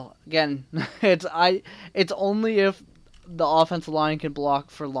as well. Again, it's only if the offensive line can block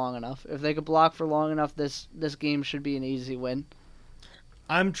for long enough. If they could block for long enough, this game should be an easy win.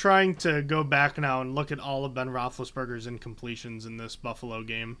 I'm trying to go back now and look at all of Ben Roethlisberger's incompletions in this Buffalo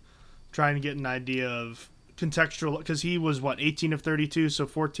game, trying to get an idea of contextual, because he was, 18 of 32, so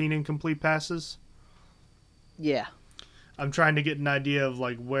 14 incomplete passes? Yeah. I'm trying to get an idea of,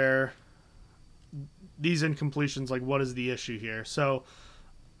 where these incompletions, what is the issue here? So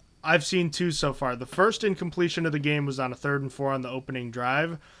I've seen 2 so far. The first incompletion of the game was on a 3rd and 4 on the opening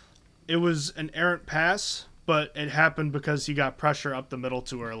drive. It was an errant pass, but it happened because he got pressure up the middle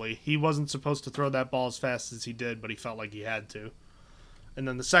too early. He wasn't supposed to throw that ball as fast as he did, but he felt like he had to. And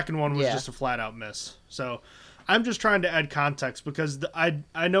then the second one was just a flat-out miss. So I'm just trying to add context because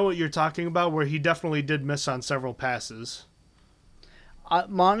I know what you're talking about, where he definitely did miss on several passes.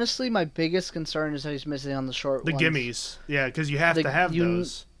 Honestly, my biggest concern is that he's missing on the short ones. The gimmies. Yeah, because you have to have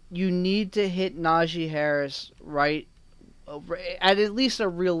those. You need to hit Najee Harris right at least a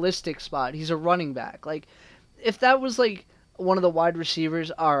realistic spot. He's a running back. If that was one of the wide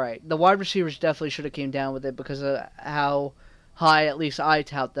receivers, all right. The wide receivers definitely should have came down with it because of how high at least I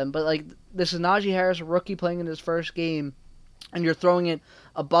tout them. But this is Najee Harris, a rookie playing in his first game, and you're throwing it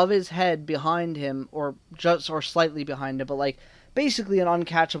above his head, behind him, or slightly behind him, but basically an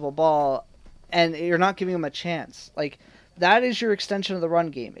uncatchable ball, and you're not giving him a chance. That is your extension of the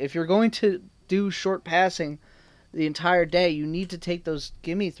run game. If you're going to do short passing the entire day, you need to take those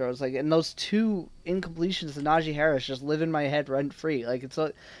gimme throws. And those 2 incompletions to Najee Harris just live in my head rent free.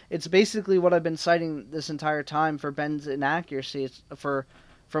 It's basically what I've been citing this entire time for Ben's inaccuracy. It's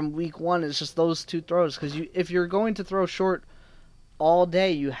from week 1. It's just those 2 throws, because if you're going to throw short all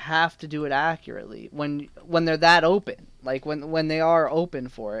day, you have to do it accurately when they're that open, when they are open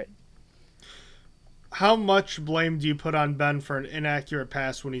for it. How much blame do you put on Ben for an inaccurate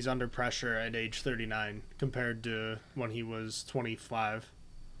pass when he's under pressure at age 39 compared to when he was 25?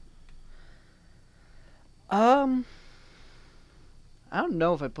 I don't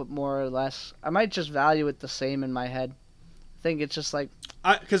know if I put more or less. I might just value it the same in my head. I think it's just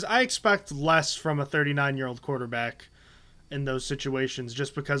because I expect less from a 39-year-old quarterback in those situations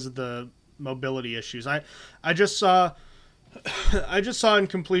just because of the mobility issues. I just saw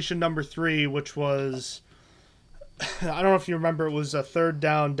incompletion number 3, which was, I don't know if you remember, it was a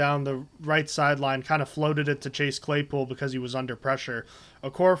 3rd down the right sideline, kind of floated it to Chase Claypool because he was under pressure.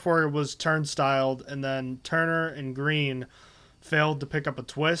 Okorafor was turnstiled, and then Turner and Green failed to pick up a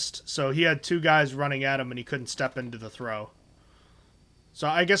twist, so he had 2 guys running at him and he couldn't step into the throw. So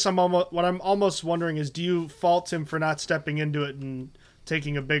I guess I'm almost wondering is, do you fault him for not stepping into it and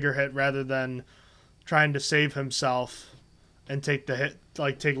taking a bigger hit rather than trying to save himself and take the hit,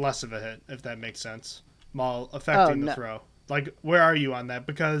 take less of a hit, if that makes sense, while affecting the throw? Where are you on that?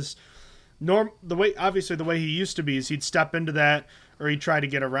 Because the way he used to be is he'd step into that, or he'd try to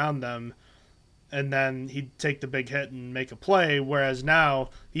get around them, and then he'd take the big hit and make a play, whereas now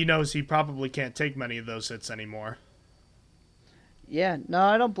he knows he probably can't take many of those hits anymore. Yeah, no,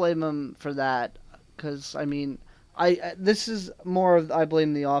 I don't blame him for that, because, this is more of, I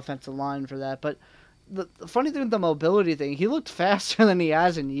blame the offensive line for that, but the funny thing with the mobility thing, he looked faster than he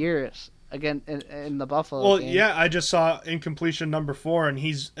has in years, again, in the Buffalo game. Yeah, I just saw incompletion number 4, and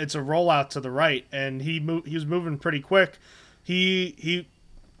it's a rollout to the right, and he was moving pretty quick. He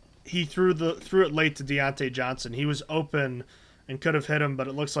threw it late to Deontay Johnson. He was open and could have hit him, but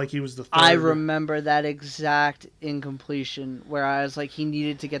it looks like he was the 3rd. I remember that exact incompletion where I was he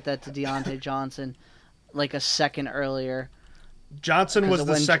needed to get that to Deontay Johnson a second earlier. Johnson was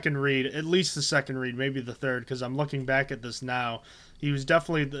the second read, at least the second read, maybe the 3rd, because I'm looking back at this now. He was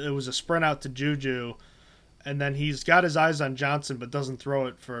definitely, it was a sprint out to Juju, and then he's got his eyes on Johnson, but doesn't throw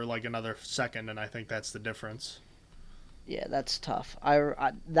it for another second, and I think that's the difference. Yeah, that's tough.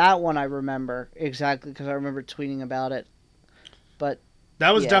 That one I remember exactly because I remember tweeting about it. But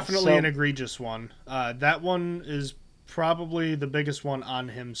that was definitely an egregious one. That one is probably the biggest one on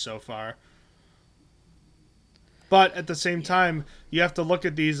him so far. But at the same time, you have to look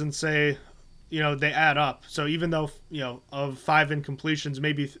at these and say, they add up. So even though, of 5 incompletions,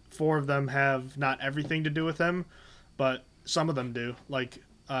 maybe 4 of them have not everything to do with him, but some of them do.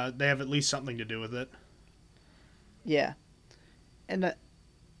 They have at least something to do with it. Yeah. And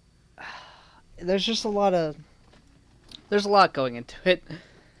there's just a lot going into it.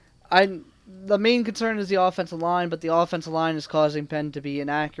 The main concern is the offensive line, but the offensive line is causing Penn to be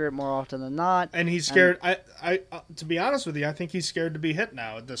inaccurate more often than not. And he's scared. To be honest with you, I think he's scared to be hit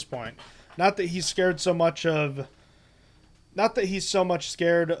now at this point. Not that he's scared so much of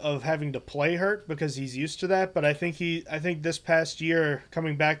having to play hurt, because he's used to that, but I think this past year,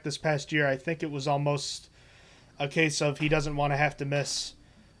 coming back this past year, I think it was almost a case of he doesn't want to have to miss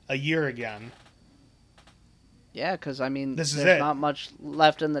a year again. Yeah, because, I mean, This is there's it. not much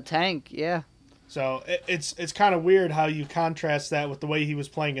left in the tank. Yeah. So it's kind of weird how you contrast that with the way he was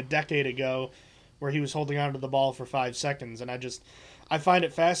playing a decade ago, where he was holding onto the ball for 5 seconds. And I find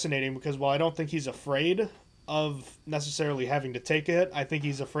it fascinating because while I don't think he's afraid of necessarily having to take a hit, I think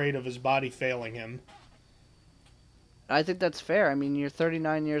he's afraid of his body failing him. I think that's fair. I mean, you're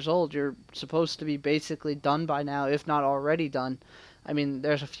 39 years old. You're supposed to be basically done by now, if not already done. I mean,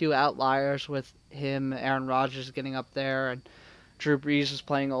 there's a few outliers with him, Aaron Rodgers getting up there, and Drew Brees is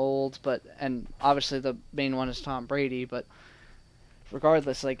playing old, and obviously the main one is Tom Brady. But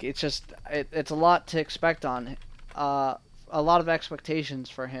regardless, like it's a lot to expect on, a lot of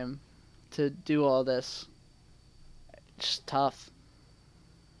expectations for him to do all this. It's just tough.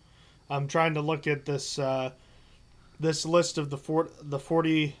 I'm trying to look at this list of the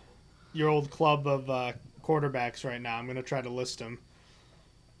 40-year-old club of quarterbacks right now. I'm going to try to list them.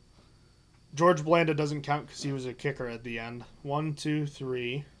 George Blanda doesn't count because he was a kicker at the end. 1, 2,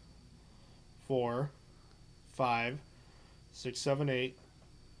 3, 4, 5, 6, 7, 8,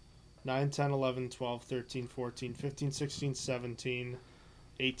 9, 10, 11, 12, 13, 14, 15, 16, 17,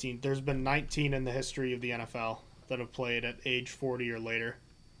 18. There's been 19 in the history of the NFL that have played at age 40 or later.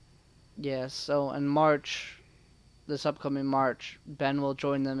 Yeah, so in March, this upcoming March, Ben will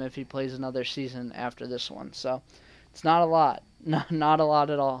join them if he plays another season after this one. So it's not a lot. Not a lot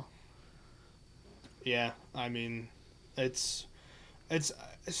at all. Yeah, I mean, it's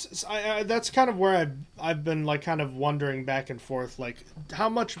that's kind of where I've been like kind of wondering back and forth, like how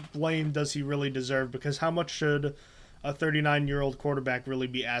much blame does he really deserve? Because how much should a 39-year-old quarterback really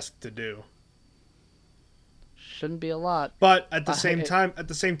be asked to do? Shouldn't be a lot. But at the same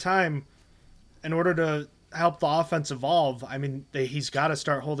time, in order to help the offense evolve, I mean, he's got to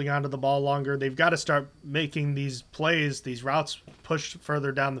start holding on to the ball longer. They've got to start making these plays, these routes pushed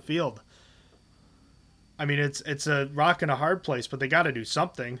further down the field. I mean, it's a rock and a hard place, but they got to do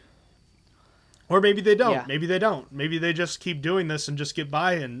something. Or maybe they don't. Yeah. Maybe they don't. Maybe they just keep doing this and just get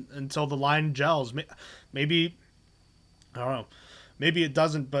by until the line gels. Maybe, I don't know. Maybe it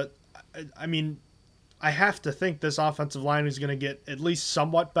doesn't, but, I mean, I have to think this offensive line is going to get at least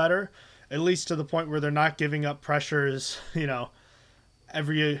somewhat better, at least to the point where they're not giving up pressures,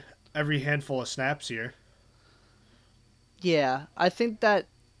 every handful of snaps here. Yeah, I think that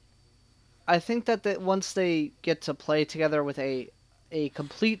once they get to play together with a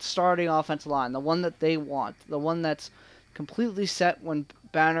complete starting offensive line, the one that they want, the one that's completely set when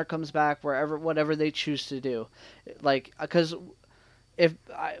Banner comes back, whatever they choose to do, like because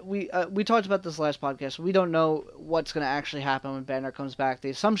we talked about this last podcast, we don't know what's going to actually happen when Banner comes back. The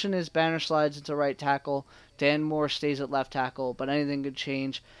assumption is Banner slides into right tackle, Dan Moore stays at left tackle, but anything could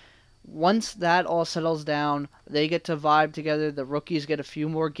change. Once that all settles down, they get to vibe together. The rookies get a few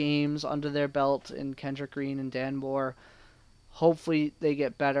more games under their belt in Kendrick Green and Dan Moore. Hopefully they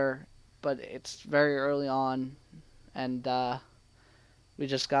get better, but it's very early on, and we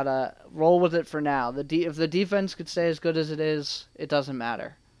just gotta roll with it for now. If the defense could stay as good as it is, it doesn't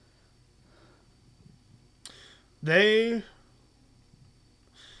matter. The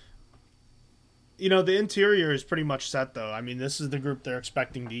interior is pretty much set, though. I mean, this is the group they're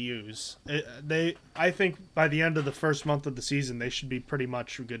expecting to use. I think by the end of the first month of the season, they should be pretty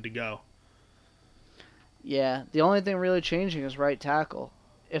much good to go. Yeah, the only thing really changing is right tackle,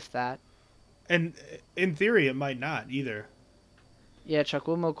 if that. And in theory, it might not either. Yeah,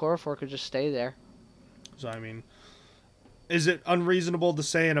 Chukwuma Okorafor could just stay there. So, I mean, is it unreasonable to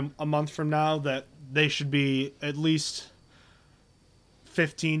say in a month from now that they should be at least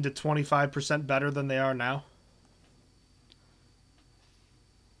 15 to 25% better than they are now?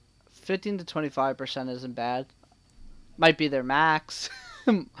 15 to 25% isn't bad. Might be their max.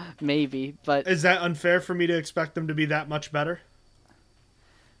 Maybe, but... Is that unfair for me to expect them to be that much better?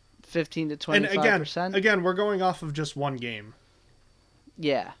 15 to 25%? And again, we're going off of just one game.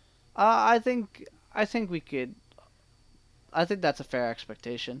 Yeah. I think we could... I think that's a fair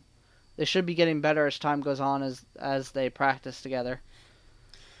expectation. They should be getting better as time goes on as they practice together.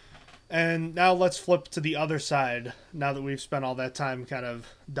 And now let's flip to the other side, now that we've spent all that time kind of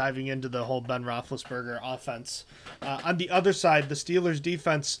diving into the whole Ben Roethlisberger offense. On the other side, the Steelers'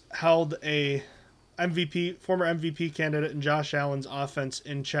 defense held a former MVP candidate in Josh Allen's offense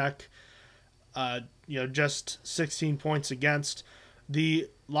in check, just 16 points against. The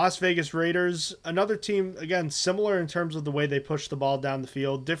Las Vegas Raiders, another team, again, similar in terms of the way they push the ball down the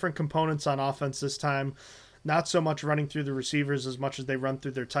field, different components on offense this time. Not so much running through the receivers as much as they run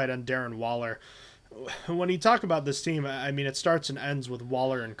through their tight end, Darren Waller. when you talk about this team, I mean, it starts and ends with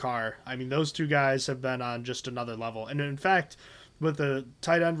Waller and Carr. I mean, those two guys have been on just another level. And in fact, with the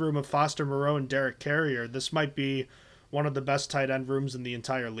tight end room of Foster Moreau and Derek Carrier, this might be one of the best tight end rooms in the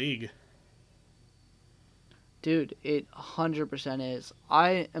entire league. Dude, it 100% is.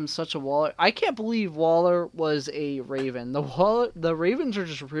 I am such a Waller. I can't believe Waller was a Raven. The Ravens are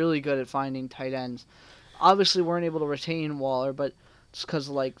just really good at finding tight ends. Obviously, weren't able to retain Waller, but just because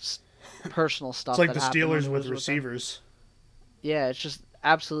of like personal stuff. It's like that the happened when Steelers he with was receivers. Yeah, it's just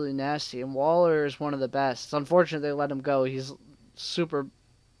absolutely nasty. And Waller is one of the best. It's unfortunate they let him go. He's super.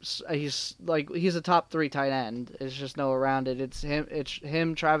 He's a top 3 tight end. There's just no around it. It's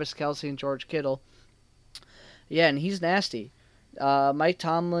him, Travis Kelce, and George Kittle. Yeah, and he's nasty. Mike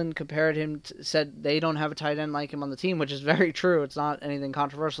Tomlin compared him, said they don't have a tight end like him on the team, which is very true. It's not anything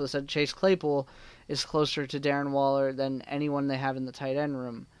controversial. They said Chase Claypool is closer to Darren Waller than anyone they have in the tight end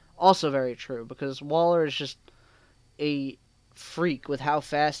room. Also very true, because Waller is just a freak with how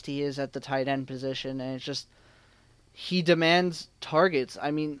fast he is at the tight end position, and it's just he demands targets.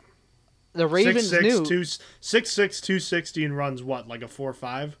 I mean, the Ravens 6'6", knew 260, and runs what, like a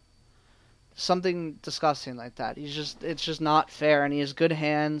 4.5? something disgusting like that. It's just not fair, and he has good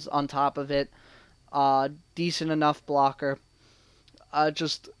hands on top of it. Decent enough blocker.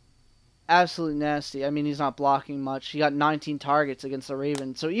 Just absolutely nasty. I mean, he's not blocking much. He got 19 targets against the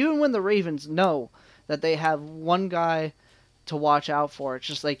Ravens. So even when the Ravens know that they have one guy to watch out for, it's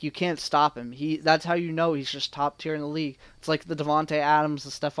just like you can't stop him. That's how you know he's just top tier in the league. It's like the Devontae Adams, the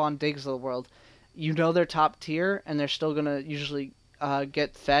Stephon Diggs of the world. You know they're top tier, and they're still gonna usually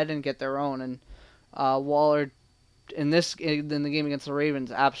get fed and get their own. And Waller in the game against the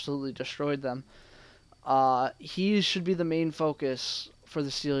Ravens absolutely destroyed them. He should be the main focus for the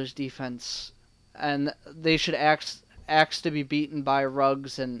Steelers defense, and they should ask to be beaten by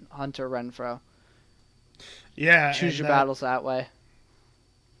Ruggs and Hunter Renfrow. Yeah, choose your battles that way.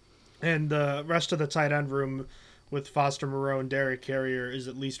 And the rest of the tight end room with Foster Moreau and Derek Carrier is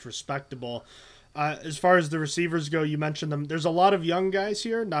at least respectable. As far as the receivers go, you mentioned them. There's a lot of young guys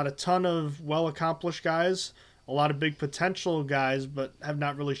here, not a ton of well-accomplished guys, a lot of big potential guys, but have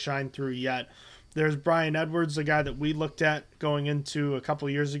not really shined through yet. There's Brian Edwards, the guy that we looked at going into a couple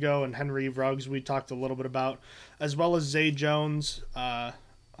years ago, and Henry Ruggs we talked a little bit about, as well as Zay Jones,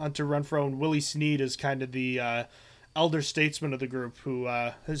 Hunter Renfrow, and Willie Snead is kind of the elder statesman of the group who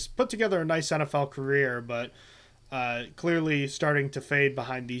has put together a nice NFL career, but clearly starting to fade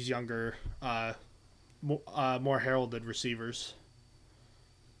behind these younger, more heralded receivers.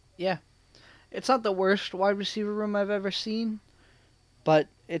 Yeah. It's not the worst wide receiver room I've ever seen, but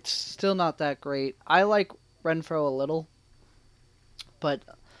it's still not that great. I like Renfrow a little, but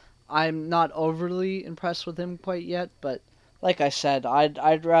I'm not overly impressed with him quite yet. But like I said,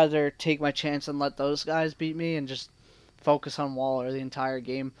 I'd rather take my chance and let those guys beat me and just focus on Waller the entire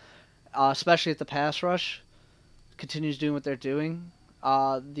game, especially if the pass rush continues doing what they're doing.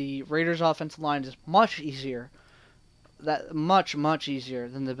 The Raiders' offensive line is much easier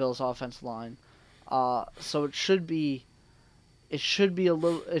than the Bills' offensive line. So it should be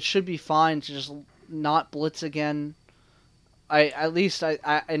fine to just not blitz again. At least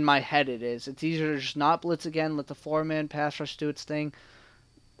in my head it is. It's easier to just not blitz again, let the 4-man pass rush do its thing.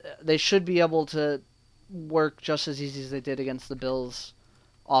 They should be able to work just as easy as they did against the Bills'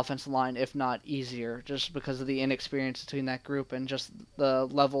 offensive line, if not easier, just because of the inexperience between that group and just the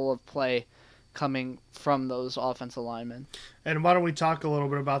level of play coming from those offensive linemen. And why don't we talk a little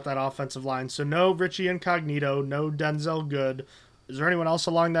bit about that offensive line? So no Richie Incognito, no Denzel Good. Is there anyone else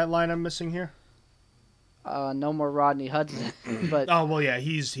along that line I'm missing here? No more Rodney Hudson. But oh, well, yeah,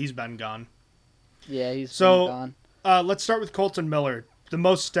 he's been gone. Yeah, he's been gone. Let's start with Colton Miller, the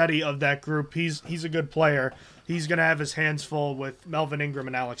most steady of that group. He's a good player. He's going to have his hands full with Melvin Ingram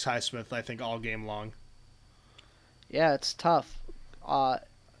and Alex Highsmith, I think, all game long. Yeah, it's tough.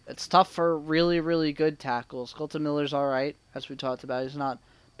 It's tough for really, really good tackles. Colton Miller's all right, as we talked about. He's not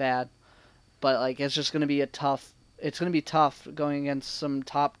bad. But like, it's just going to be tough going against some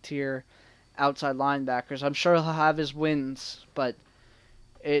top-tier outside linebackers. I'm sure he'll have his wins, but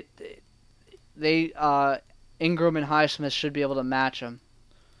Ingram and Highsmith should be able to match him.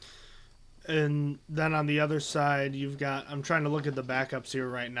 And then on the other side, you've got, I'm trying to look at the backups here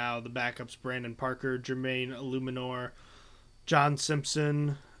right now. The backups, Brandon Parker, Jermaine Illuminor, John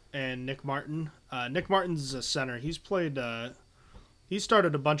Simpson, and Nick Martin. Nick Martin's a center. He started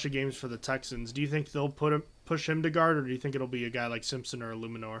a bunch of games for the Texans. Do you think they'll push him to guard, or do you think it'll be a guy like Simpson or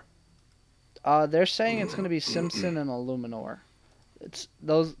Illuminor? They're saying it's going to be Simpson and Illuminor.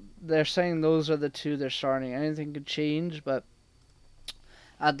 They're saying those are the two they're starting. Anything could change, but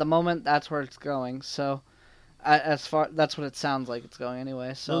At the moment, that's where it's going. So, that's what it sounds like it's going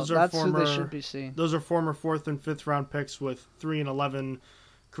anyway. So that's who they should be seeing. Those are former 4th and 5th round picks with 3 and 11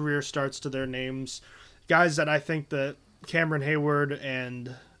 career starts to their names. Guys that I think that Cameron Hayward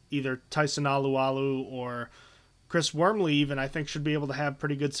and either Tyson Alualu or Chris Wormley even, I think, should be able to have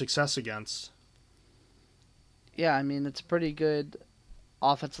pretty good success against. Yeah, I mean, it's a pretty good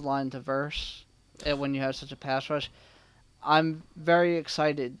offensive line to verse when you have such a pass rush. I'm very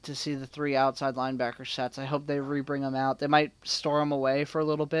excited to see the 3 outside linebacker sets. I hope they re-bring them out. They might store them away for a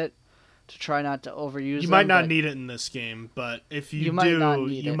little bit to try not to overuse them. You might not need it in this game, but if you do,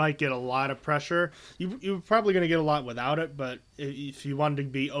 you might get a lot of pressure. You're probably going to get a lot without it, but if you wanted to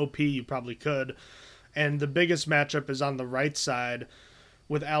be OP, you probably could. And the biggest matchup is on the right side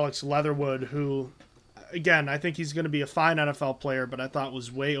with Alex Leatherwood, who, again, I think he's going to be a fine NFL player, but I thought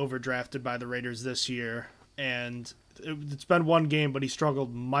was way overdrafted by the Raiders this year. And it's been one game, but he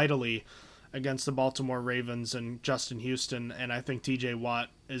struggled mightily against the Baltimore Ravens and Justin Houston, and I think TJ Watt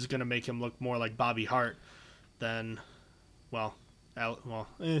is going to make him look more like Bobby Hart than, I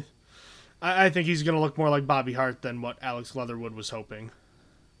think he's going to look more like Bobby Hart than what Alex Leatherwood was hoping.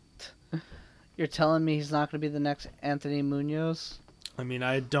 You're telling me he's not going to be the next Anthony Munoz? I mean,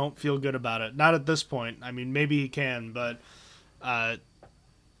 I don't feel good about it. Not at this point. I mean, maybe he can, but I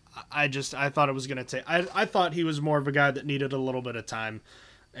thought it was going to take... I thought he was more of a guy that needed a little bit of time.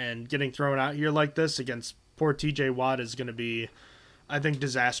 And getting thrown out here like this against poor TJ Watt is going to be, I think,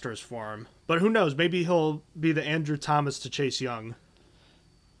 disastrous for him. But who knows? Maybe he'll be the Andrew Thomas to Chase Young.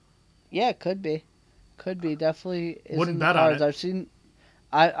 Yeah, it could be. Could be. Definitely is Wouldn't in the bet cards. on it.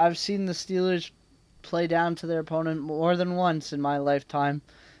 I've seen the Steelers play down to their opponent more than once in my lifetime.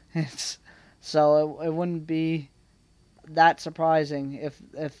 So it wouldn't be that surprising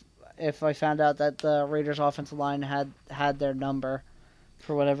if I found out that the Raiders' offensive line had their number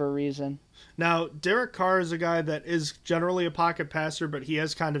for whatever reason. Now, Derek Carr is a guy that is generally a pocket passer, but he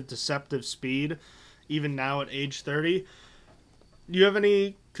has kind of deceptive speed, even now at age 30. Do you have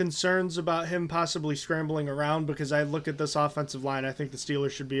any concerns about him possibly scrambling around? Because I look at this offensive line, I think the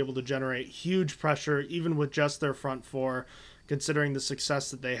Steelers should be able to generate huge pressure, even with just their front four, considering the success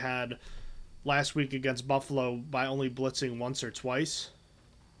that they had last week against Buffalo by only blitzing once or twice.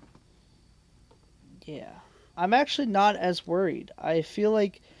 Yeah. I'm actually not as worried. I feel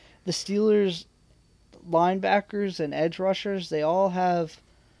like the Steelers linebackers and edge rushers, they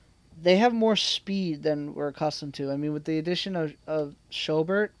have more speed than we're accustomed to. I mean, with the addition of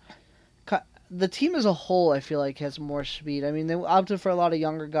Schobert, the team as a whole, I feel like, has more speed. I mean, they opted for a lot of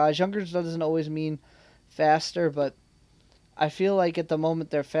younger guys. Younger doesn't always mean faster, but I feel like at the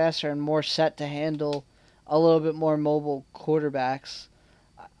moment they're faster and more set to handle a little bit more mobile quarterbacks.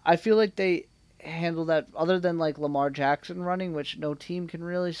 I feel like they handle that, other than like Lamar Jackson running, which no team can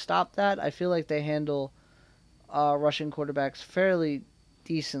really stop that. I feel like they handle rushing quarterbacks fairly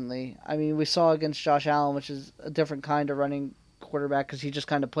decently. I mean, we saw against Josh Allen, which is a different kind of running quarterback because he just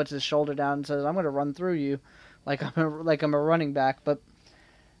kind of puts his shoulder down and says, "I'm going to run through you," like I'm a running back. But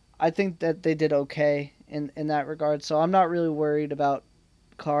I think that they did okay in that regard, so I'm not really worried about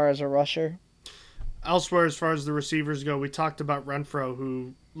Carr as a rusher. Elsewhere, as far as the receivers go, we talked about Renfrow,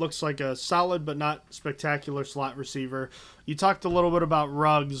 who looks like a solid but not spectacular slot receiver. You talked a little bit about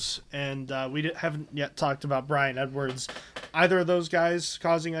Ruggs, and we haven't yet talked about Bryan Edwards. Either of those guys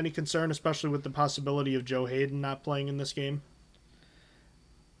causing any concern, especially with the possibility of Joe Hayden not playing in this game?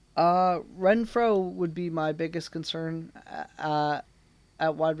 Renfrow would be my biggest concern at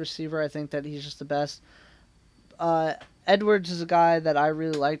wide receiver. I think that he's just the best. Edwards is a guy that I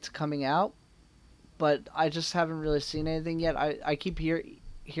really liked coming out, but I just haven't really seen anything yet. I keep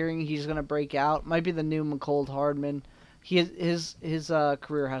hearing he's going to break out. Might be the new McCold Hardman. His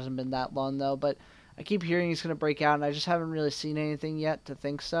career hasn't been that long, though, but I keep hearing he's going to break out, and I just haven't really seen anything yet to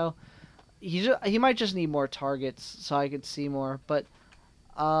think so. He might just need more targets so I could see more, but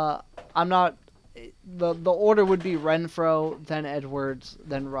I'm not... The order would be Renfrow, then Edwards,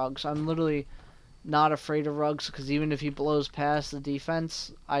 then Ruggs. I'm literally not afraid of Ruggs because even if he blows past the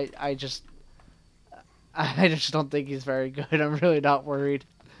defense, I just don't think he's very good. I'm really not worried.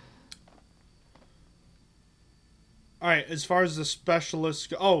 All right, as far as the specialists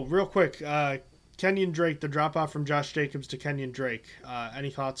go... Oh, real quick, Kenyon Drake, the drop-off from Josh Jacobs to Kenyon Drake. Any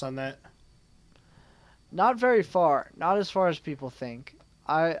thoughts on that? Not very far. Not as far as people think.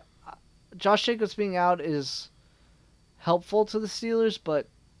 Josh Jacobs being out is helpful to the Steelers, but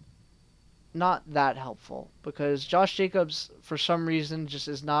not that helpful because Josh Jacobs, for some reason, just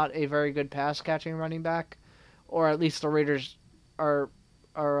is not a very good pass-catching running back, or at least the Raiders are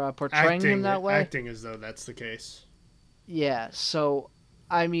portraying him that way. Acting as though that's the case. Yeah, so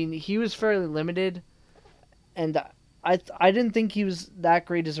I mean, he was fairly limited, and I didn't think he was that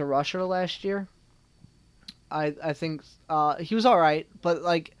great as a rusher last year. I think he was all right, but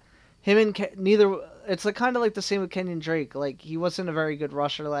like him and neither. It's like kind of like the same with Kenyon Drake. Like he wasn't a very good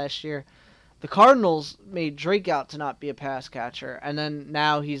rusher last year. The Cardinals made Drake out to not be a pass catcher, and then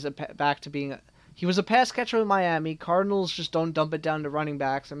now he's back to being. He was a pass catcher with Miami. Cardinals just don't dump it down to running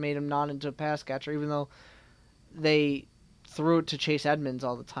backs and made him not into a pass catcher, even though they threw it to Chase Edmonds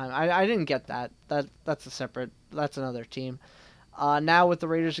all the time. I didn't get that. That's another team. Now with the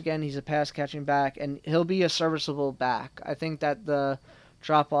Raiders again, he's a pass catching back, and he'll be a serviceable back. I think that the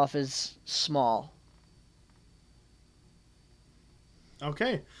drop off is small.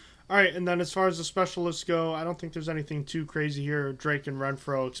 Okay. All right, and then as far as the specialists go, I don't think there's anything too crazy here. Drake and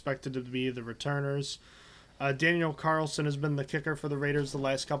Renfro expected to be the returners. Daniel Carlson has been the kicker for the Raiders the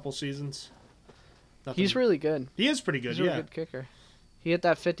last couple seasons. Nothing. He's really good. He is pretty good, He's a really good kicker. He hit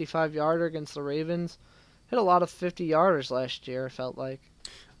that 55-yarder against the Ravens. Hit a lot of 50-yarders last year, it felt like.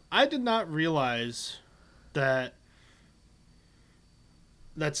 I did not realize that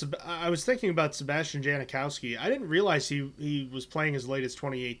I was thinking about Sebastian Janikowski. I didn't realize he was playing as late as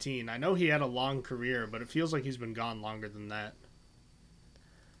 2018. I know he had a long career, but it feels like he's been gone longer than that.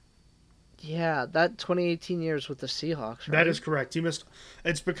 Yeah, that 2018 years with the Seahawks, right? That is correct. He missed.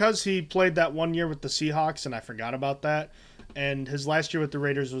 It's because he played that 1 year with the Seahawks, and I forgot about that. And his last year with the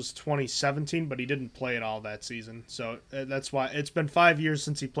Raiders was 2017, but he didn't play at all that season. So that's why it's been 5 years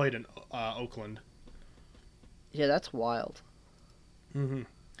since he played in Oakland. Yeah, that's wild. Mm-hmm.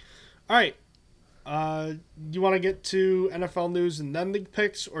 All right. You want to get to NFL news and then the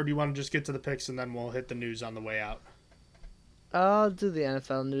picks, or do you want to just get to the picks and then we'll hit the news on the way out? I'll do the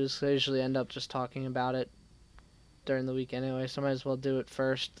NFL news. I usually end up just talking about it during the week anyway, so I might as well do it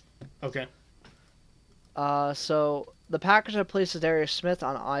first. Okay. So the Packers have placed Darius Smith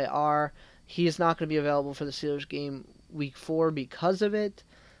on IR. He is not going to be available for the Steelers game week 4 because of it.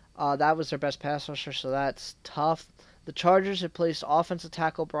 That was their best pass rusher, so that's tough. The Chargers have placed offensive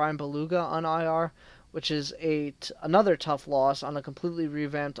tackle Brian Beluga on IR, which is another tough loss on a completely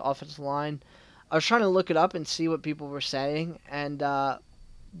revamped offensive line. I was trying to look it up and see what people were saying, and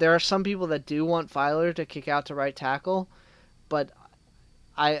there are some people that do want Filer to kick out to right tackle, but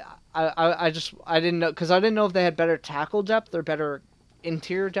I didn't know, because I didn't know if they had better tackle depth or better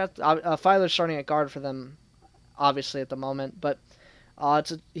interior depth. Filer's starting at guard for them, obviously at the moment, but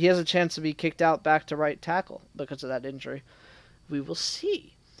he has a chance to be kicked out back to right tackle because of that injury. We will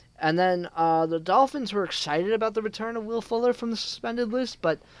see. And then the Dolphins were excited about the return of Will Fuller from the suspended list,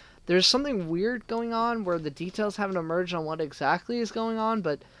 but there's something weird going on where the details haven't emerged on what exactly is going on,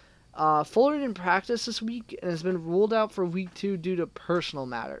 but Fuller didn't practice this week and has been ruled out for week 2 due to personal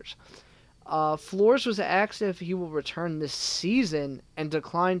matters. Flores was asked if he will return this season and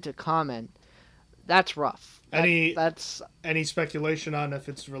declined to comment. That's rough. Any speculation on if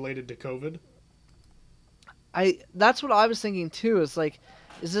it's related to COVID? That's what I was thinking too. Is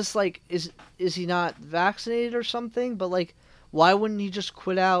is he not vaccinated or something? But like, why wouldn't he just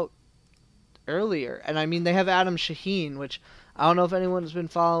quit out earlier? And I mean, they have Adam Shaheen, which I don't know if anyone's been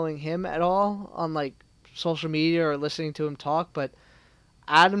following him at all on like social media or listening to him talk, but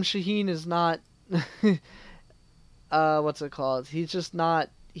Adam Shaheen is not what's it called? He's just not.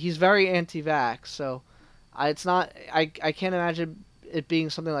 He's very anti-vax, so it's not. I can't imagine it being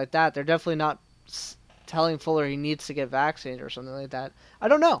something like that. They're definitely not telling Fuller he needs to get vaccinated or something like that. I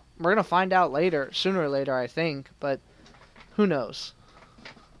don't know. We're gonna find out sooner or later, I think, but who knows?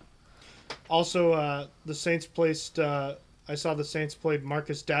 Also, the Saints placed. I saw the Saints played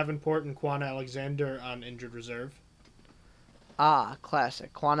Marcus Davenport and Quan Alexander on injured reserve. Ah,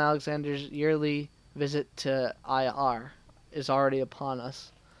 classic. Quan Alexander's yearly visit to IR is already upon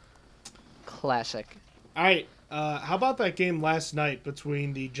us. Classic. All right. How about that game last night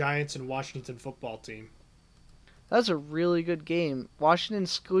between the Giants and Washington football team? That was a really good game. Washington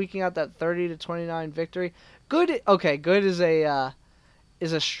squeaking out that 30-29 victory. Good. Okay, good is a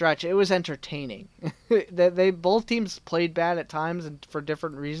stretch. It was entertaining. They both teams played bad at times and for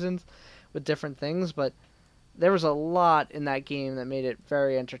different reasons, with different things, but there was a lot in that game that made it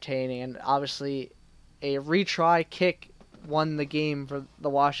very entertaining. And obviously, a retry kick won the game for the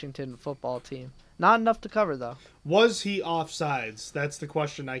Washington football team. Not enough to cover, though. Was he offsides? That's the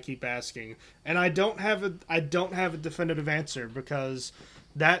question I keep asking, and I don't have a definitive answer because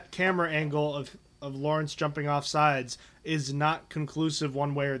that camera angle of Lawrence jumping offsides is not conclusive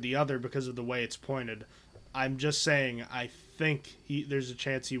one way or the other because of the way it's pointed. I'm just saying I think there's a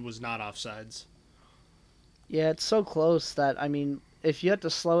chance he was not offsides. Yeah, it's so close that, I mean, if you have to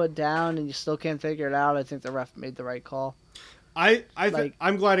slow it down and you still can't figure it out, I think the ref made the right call.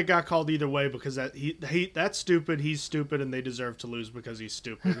 I'm glad it got called either way because that's stupid. He's stupid, and they deserve to lose because he's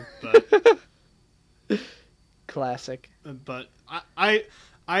stupid. But classic. But I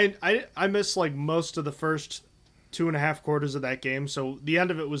missed like most of the first 2.5 quarters of that game, so the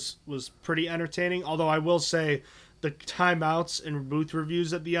end of it was pretty entertaining. Although I will say the timeouts and booth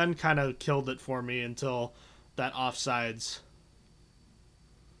reviews at the end kind of killed it for me until that offsides.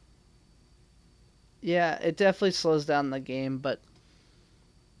 Yeah, it definitely slows down the game, but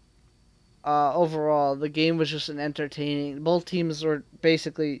overall, the game was just an entertaining. Both teams were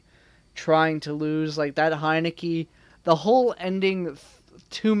basically trying to lose. Like that Heineke, the whole ending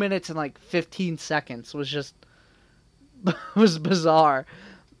 2 minutes and like 15 seconds was just was bizarre.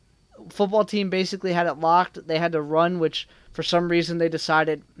 Football team basically had it locked. They had to run, which for some reason they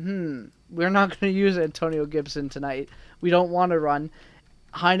decided, we're not going to use Antonio Gibson tonight. We don't want to run.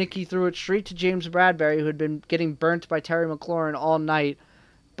 Heineke threw it straight to James Bradbury, who had been getting burnt by Terry McLaurin all night.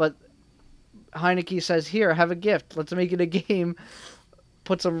 But Heineke says, here, have a gift. Let's make it a game.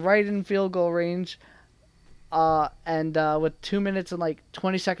 Puts him right in field goal range. And with 2 minutes and like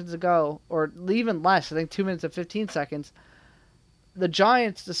 20 seconds to go, or even less, I think 2 minutes and 15 seconds, the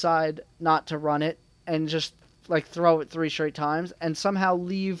Giants decide not to run it and just like throw it 3 straight times and somehow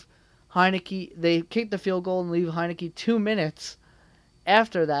leave Heineke. They kick the field goal and leave Heineke 2 minutes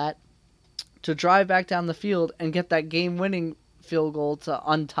after that to drive back down the field and get that game-winning field goal to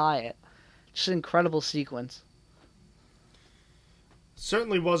untie it. Just an incredible sequence.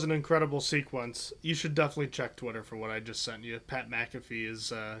 Certainly was an incredible sequence. You should definitely check Twitter for what I just sent you. Pat McAfee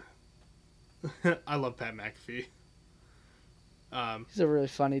is... I love Pat McAfee. He's a really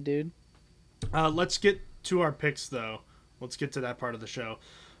funny dude. Let's get to our picks, though. Let's get to that part of the show.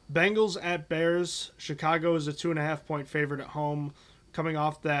 Bengals at Bears. Chicago is a 2.5-point favorite at home, coming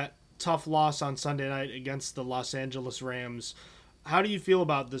off that tough loss on Sunday night against the Los Angeles Rams. How do you feel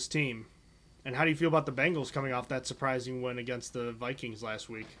about this team? And how do you feel about the Bengals coming off that surprising win against the Vikings last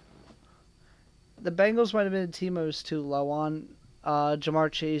week? The Bengals might have been a team I was too low on.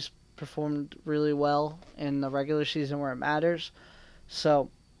 Jamar Chase performed really well in the regular season where it matters. So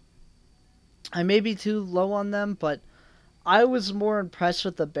I may be too low on them, but I was more impressed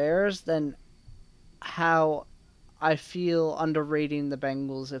with the Bears than how I feel underrating the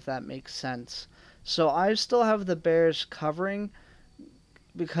Bengals, if that makes sense. So I still have the Bears covering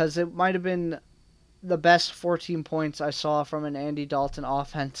because it might have been the best 14 points I saw from an Andy Dalton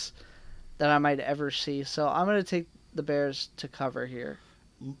offense that I might ever see. So I'm going to take the Bears to cover here.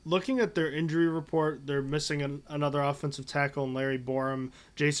 Looking at their injury report, they're missing another offensive tackle in Larry Borum.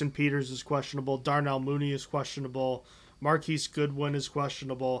 Jason Peters is questionable. Darnell Mooney is questionable. Marquise Goodwin is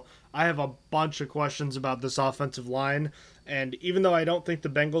questionable. I have a bunch of questions about this offensive line, and even though I don't think the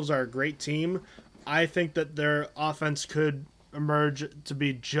Bengals are a great team, I think that their offense could emerge to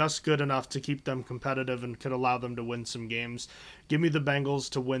be just good enough to keep them competitive and could allow them to win some games. Give me the Bengals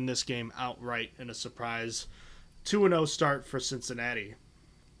to win this game outright in a surprise 2-0 start for Cincinnati.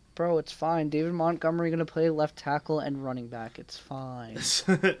 Bro, it's fine. David Montgomery going to play left tackle and running back. It's fine.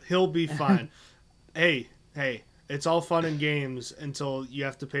 He'll be fine. Hey, it's all fun and games until you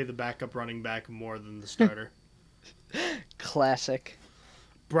have to pay the backup running back more than the starter. Classic.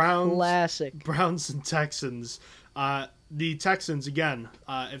 Browns and Texans. The Texans, again,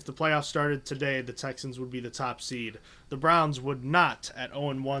 if the playoffs started today, the Texans would be the top seed. The Browns would not at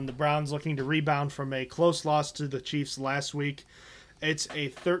 0-1. The Browns looking to rebound from a close loss to the Chiefs last week. It's a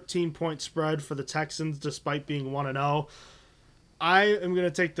 13-point spread for the Texans despite being 1-0. I am going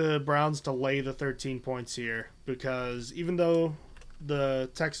to take the Browns to lay the 13 points here because even though the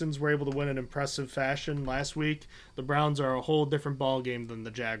Texans were able to win in impressive fashion last week, the Browns are a whole different ballgame than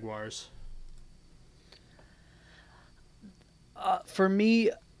the Jaguars. For me,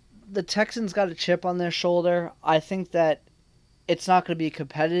 the Texans got a chip on their shoulder. I think that it's not going to be a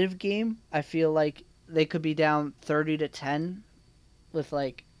competitive game. I feel like they could be down 30-10 with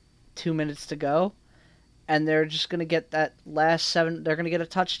like 2 minutes to go, and they're just going to get that last 7. They're going to get a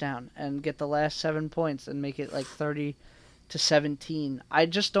touchdown and get the last 7 points and make it like 30-17. I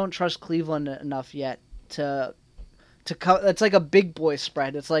just don't trust Cleveland enough yet to it's like a big boy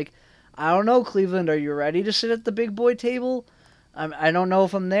spread. It's like, I don't know, Cleveland, are you ready to sit at the big boy table? I don't know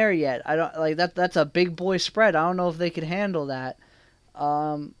if I'm there yet. I don't like that. That's a big boy spread. I don't know if they could handle that.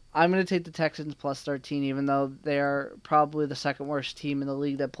 I'm going to take the Texans plus 13, even though they're probably the second worst team in the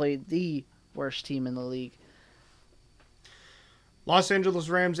league that played the worst team in the league. Los Angeles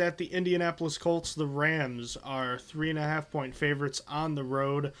Rams at the Indianapolis Colts. The Rams are 3.5-point favorites on the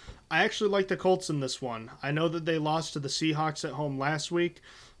road. I actually like the Colts in this one. I know that they lost to the Seahawks at home last week,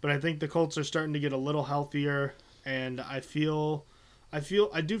 but I think the Colts are starting to get a little healthier. and I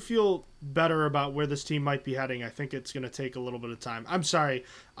do feel better about where this team might be heading. I think it's going to take a little bit of time. I'm sorry,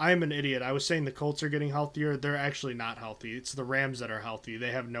 I am an idiot. I was saying the Colts are getting healthier. They're actually not healthy. It's the Rams that are healthy.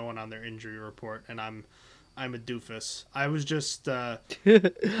 They have no one on their injury report, and I'm a doofus. I was just. I'll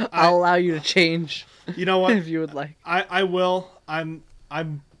allow you to change. You know what? If you would like. I will.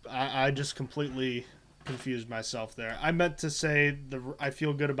 I just completely confused myself there. I meant to say I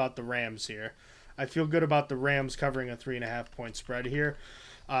feel good about the Rams here. I feel good about the Rams covering a 3.5 point spread here,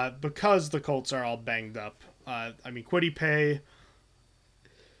 because the Colts are all banged up. Kwity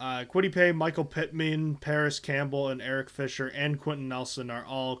Paye, Michael Pittman, Paris Campbell, and Eric Fisher, and Quentin Nelson are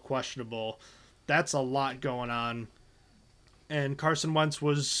all questionable. That's a lot going on. And Carson Wentz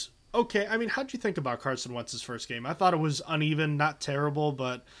was okay. How'd you think about Carson Wentz's first game? I thought it was uneven, not terrible,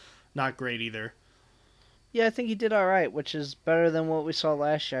 but not great either. Yeah, I think he did all right, which is better than what we saw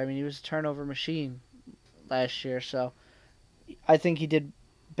last year. He was a turnover machine last year, so I think he did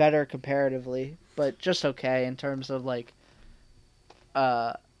better comparatively, but just okay in terms of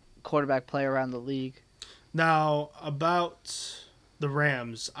quarterback play around the league. Now, about the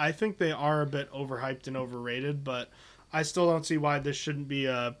Rams, I think they are a bit overhyped and overrated, but I still don't see why this shouldn't be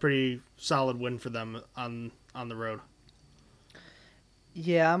a pretty solid win for them on the road.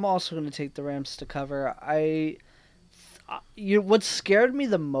 Yeah, I'm also going to take the Rams to cover. What scared me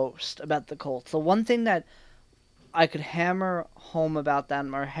the most about the Colts, the one thing that I could hammer home about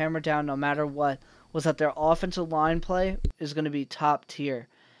them or hammer down no matter what, was that their offensive line play is going to be top tier.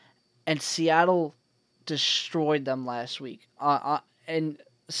 And Seattle destroyed them last week. And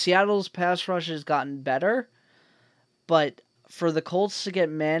Seattle's pass rush has gotten better, but for the Colts to get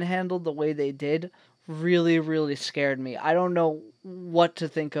manhandled the way they did really, really scared me. I don't know what to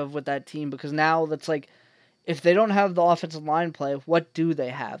think of with that team, because now that's if they don't have the offensive line play, what do they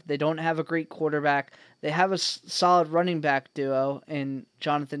have? They don't have a great quarterback. They have a solid running back duo in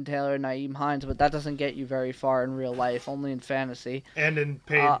Jonathan Taylor and Nyheim Hines, but that doesn't get you very far in real life, only in fantasy. And in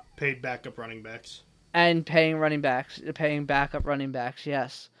paid backup running backs. And paying backup running backs,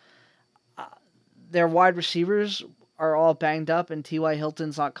 yes. Their wide receivers are all banged up, and T.Y.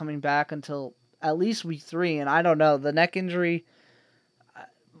 Hilton's not coming back until at least week 3, and I don't know. The neck injury,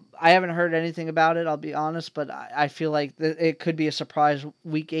 I haven't heard anything about it, I'll be honest, but I feel like it could be a surprise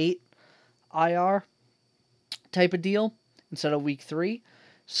week 8 IR type of deal instead of week 3.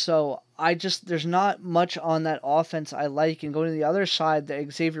 So there's not much on that offense I like. And going to the other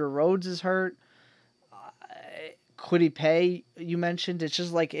side, Xavier Rhodes is hurt. Kwity Paye, you mentioned, it's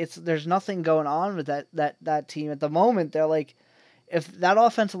just there's nothing going on with that team at the moment. They're if that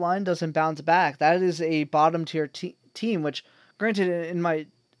offensive line doesn't bounce back, that is a bottom tier team. Which, granted, in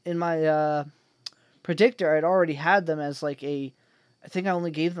my predictor, I'd already had them as I think I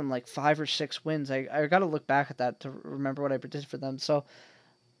only gave them 5 or 6 wins. I got to look back at that to remember what I predicted for them. So,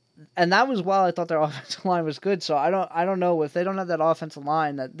 and that was while I thought their offensive line was good. So I don't know if they don't have that offensive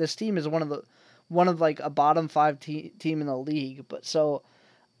line, that this team is one of a bottom 5 team in the league. But so,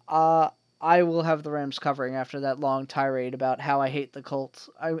 I will have the Rams covering after that long tirade about how I hate the Colts.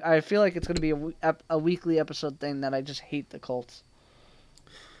 I feel like it's going to be a weekly episode thing that I just hate the Colts.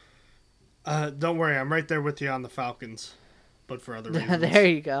 Don't worry, I'm right there with you on the Falcons, but for other reasons. There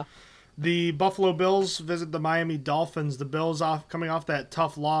you go. The Buffalo Bills visit the Miami Dolphins. The Bills coming off that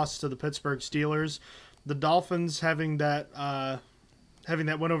tough loss to the Pittsburgh Steelers. The Dolphins having that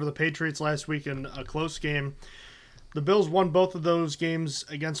win over the Patriots last week in a close game. The Bills won both of those games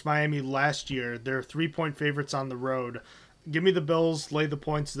against Miami last year. They're 3-point favorites on the road. Give me the Bills, lay the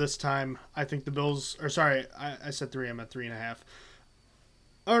points this time. I think the Bills, I said 3, I'm at 3.5.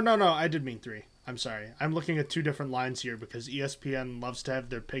 Oh, no, I did mean 3. I'm sorry. I'm looking at 2 different lines here because ESPN loves to have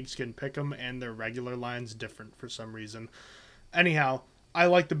their pigskin pick'em and their regular lines different for some reason. Anyhow, I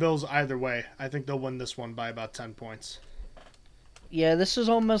like the Bills either way. I think they'll win this one by about 10 points. Yeah, this was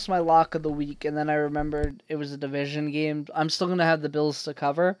almost my lock of the week, and then I remembered it was a division game. I'm still going to have the Bills to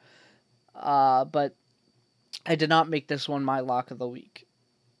cover, but I did not make this one my lock of the week.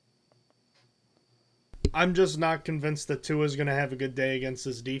 I'm just not convinced that Tua is going to have a good day against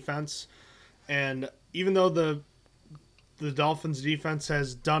this defense. And even though the Dolphins defense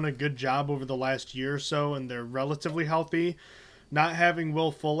has done a good job over the last year or so and they're relatively healthy, not having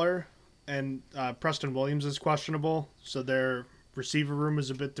Will Fuller and Preston Williams is questionable, so their receiver room is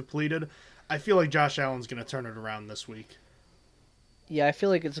a bit depleted. I feel like Josh Allen's going to turn it around this week. Yeah, I feel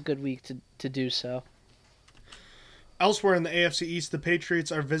like it's a good week to do so. Elsewhere in the AFC East, the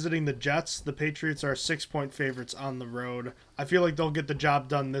Patriots are visiting the Jets. The Patriots are 6-point favorites on the road. I feel like they'll get the job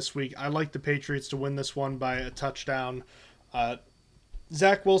done this week. I like the Patriots to win this one by a touchdown.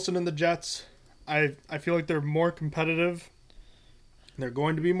 Zach Wilson and the Jets, I feel like they're more competitive. They're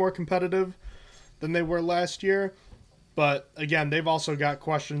going to be more competitive than they were last year. But, again, they've also got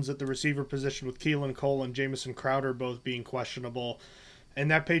questions at the receiver position with Keelan Cole and Jamison Crowder both being questionable. And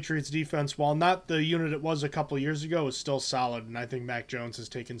that Patriots defense, while not the unit it was a couple years ago, is still solid. And I think Mac Jones has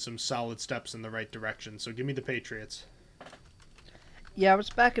taken some solid steps in the right direction. So give me the Patriots. Yeah, I was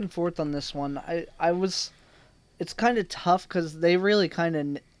back and forth on this one. It's kind of tough because they really kind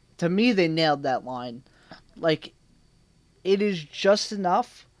of, to me, they nailed that line. Like, it is just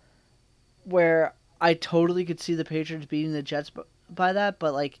enough where I totally could see the Patriots beating the Jets by that,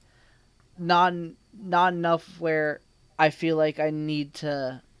 but, like, not enough where I feel like I need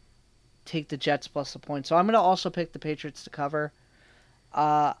to take the Jets plus the point. So I'm going to also pick the Patriots to cover.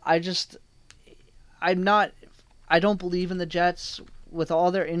 I don't believe in the Jets with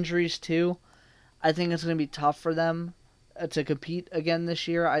all their injuries too. I think it's going to be tough for them to compete again this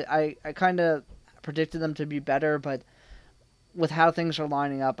year. I kind of predicted them to be better, but with how things are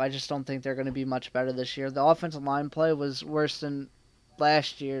lining up, I just don't think they're going to be much better this year. The offensive line play was worse than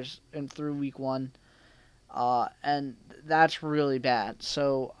last year's and through week 1. And that's really bad.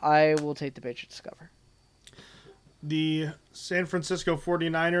 So I will take the Patriots to cover. The San Francisco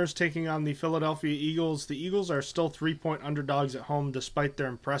 49ers taking on the Philadelphia Eagles. The Eagles are still 3-point underdogs at home despite their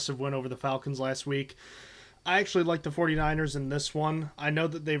impressive win over the Falcons last week. I actually like the 49ers in this one. I know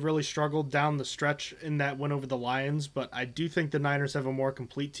that they've really struggled down the stretch in that win over the Lions, but I do think the Niners have a more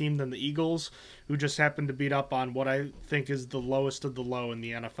complete team than the Eagles, who just happened to beat up on what I think is the lowest of the low in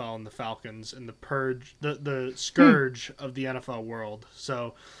the NFL and the Falcons and the scourge of the NFL world.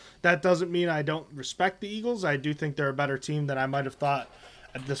 So that doesn't mean I don't respect the Eagles. I do think they're a better team than I might have thought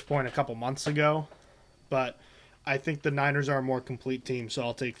at this point a couple months ago, but I think the Niners are a more complete team, so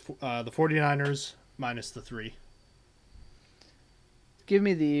I'll take the 49ers minus the 3. Give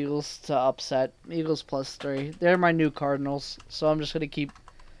me the Eagles to upset. Eagles plus 3. They're my new Cardinals, so I'm just going to keep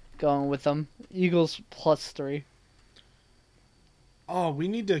going with them. Eagles plus 3. Oh, we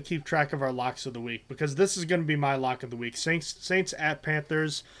need to keep track of our locks of the week because this is going to be my lock of the week. Saints at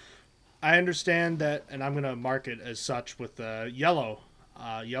Panthers. I understand that, and I'm going to mark it as such with the yellow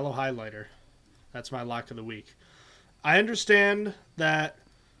highlighter. That's my lock of the week. I understand that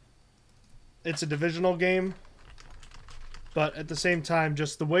it's a divisional game, but at the same time,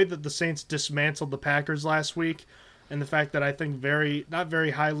 just the way that the Saints dismantled the Packers last week and the fact that I think not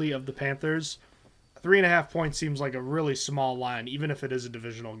very highly of the Panthers, 3.5 points seems like a really small line, even if it is a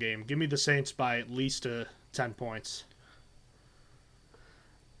divisional game. Give me the Saints by at least 10 points.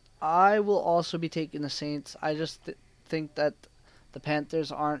 I will also be taking the Saints. I just think that the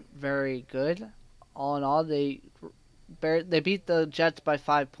Panthers aren't very good. All in all, they beat the Jets by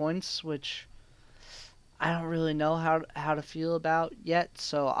 5 points, which I don't really know how to feel about yet.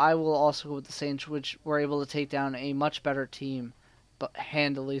 So I will also go with the Saints, which were able to take down a much better team, but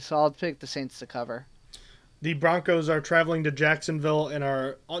handily. So I'll pick the Saints to cover. The Broncos are traveling to Jacksonville and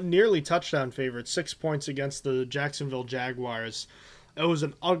are nearly touchdown favorites, 6 points against the Jacksonville Jaguars. It was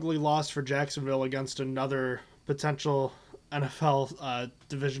an ugly loss for Jacksonville against another potential NFL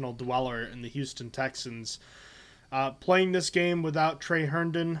divisional dweller in the Houston Texans. Playing this game without Trey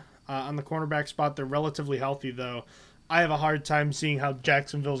Herndon on the cornerback spot, they're relatively healthy, though. I have a hard time seeing how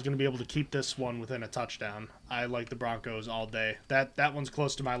Jacksonville is going to be able to keep this one within a touchdown. I like the Broncos all day. That one's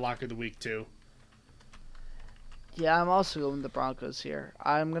close to my lock of the week, too. Yeah, I'm also going with the Broncos here.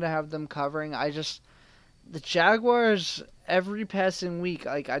 I'm going to have them covering. The Jaguars, every passing week,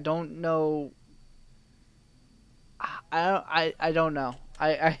 like, I don't know. I don't know.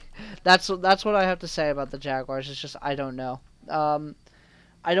 That's what I have to say about the Jaguars. It's just I don't know.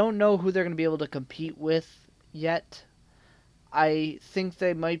 I don't know who they're going to be able to compete with yet. I think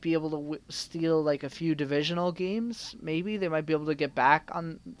they might be able to steal like a few divisional games. Maybe they might be able to get back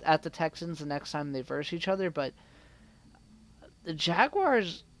at the Texans the next time they verse each other. But the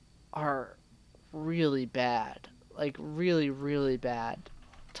Jaguars are really bad, like really, really bad,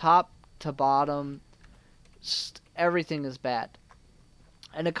 top to bottom. Everything is bad.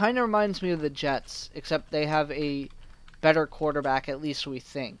 And it kind of reminds me of the Jets, except they have a better quarterback, at least we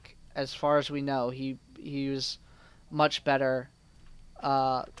think. As far as we know, he was much better,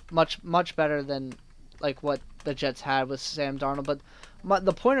 much better than like what the Jets had with Sam Darnold. But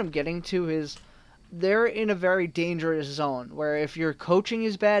the point I'm getting to is they're in a very dangerous zone where if your coaching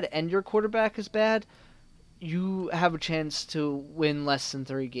is bad and your quarterback is bad, you have a chance to win less than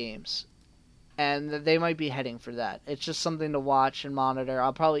 3 games. And they might be heading for that. It's just something to watch and monitor.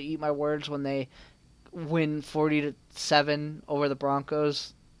 I'll probably eat my words when they win 40-7 over the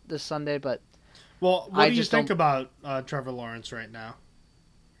Broncos this Sunday. But well, what do you think about Trevor Lawrence right now?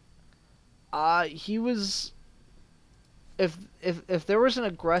 He was. If there was an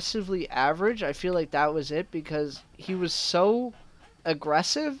aggressively average, I feel like that was it, because he was so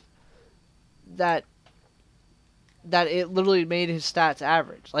aggressive that it literally made his stats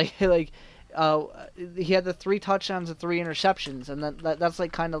average. He had the 3 touchdowns and 3 interceptions, and that's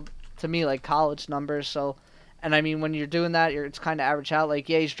like kind of, to me, like college numbers. So, and I mean, when you're doing that, it's kind of average out. Like,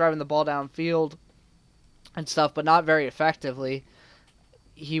 yeah, he's driving the ball downfield and stuff, but not very effectively.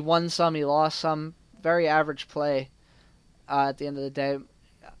 He won some, he lost some. Very average play. At the end of the day,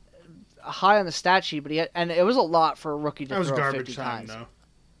 high on the stat sheet, but and it was a lot for a rookie to throw 50 times. That was garbage time, though.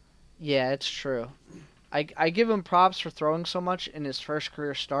 Yeah, it's true. I give him props for throwing so much in his first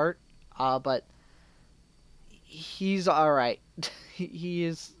career start, but he's all right. He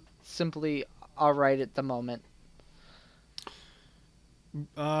is simply all right at the moment.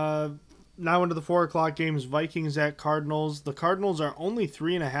 Now into the 4:00 games, Vikings at Cardinals. The Cardinals are only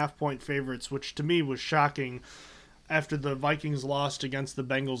 3.5-point favorites, which to me was shocking after the Vikings lost against the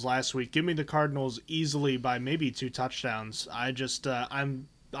Bengals last week. Give me the Cardinals easily by maybe 2 touchdowns. I'm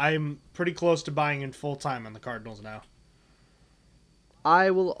pretty close to buying in full time on the Cardinals now.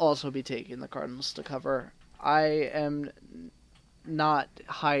 I will also be taking the Cardinals to cover. I am not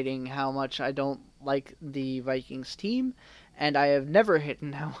hiding how much I don't like the Vikings team, and I have never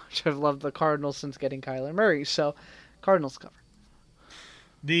hidden how much I've loved the Cardinals since getting Kyler Murray. So, Cardinals cover.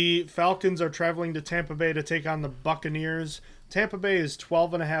 The Falcons are traveling to Tampa Bay to take on the Buccaneers. Tampa Bay is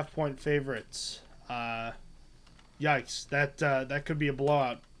 12.5-point favorites. Yikes. That could be a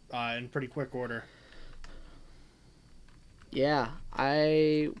blowout in pretty quick order. Yeah,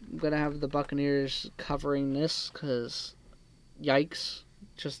 I'm going to have the Buccaneers covering this because, yikes.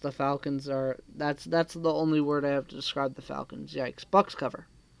 Just the Falcons are... That's the only word I have to describe the Falcons. Yikes. Bucks cover.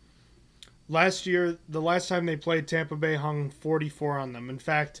 Last year, the last time they played, Tampa Bay hung 44 on them. In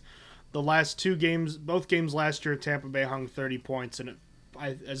fact, the last 2 games, both games last year, Tampa Bay hung 30 points. And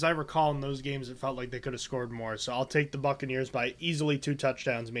as I recall in those games, it felt like they could have scored more. So I'll take the Buccaneers by easily 2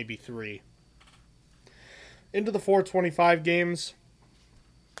 touchdowns, maybe 3. Into the 4:25 games,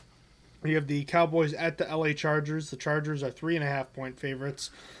 we have the Cowboys at the LA Chargers. The Chargers are 3.5-point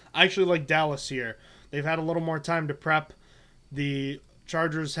favorites. I actually like Dallas here. They've had a little more time to prep. The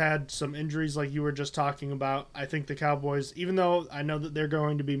Chargers had some injuries like you were just talking about. I think the Cowboys, even though I know that they're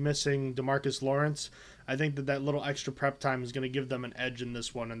going to be missing DeMarcus Lawrence, I think that little extra prep time is going to give them an edge in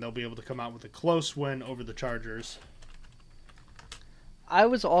this one, and they'll be able to come out with a close win over the Chargers. I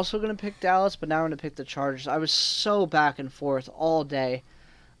was also going to pick Dallas, but now I'm going to pick the Chargers. I was so back and forth all day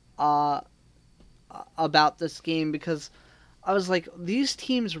about this game because I was like, these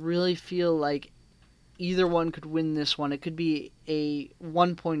teams really feel like either one could win this one. It could be a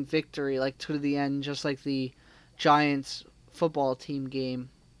 1-point victory, like to the end, just like the Giants football team game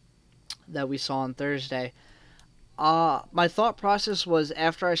that we saw on Thursday. My thought process was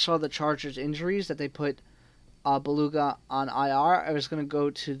after I saw the Chargers injuries that they put Beluga on IR, I was gonna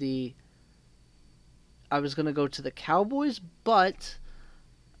go to the Cowboys, but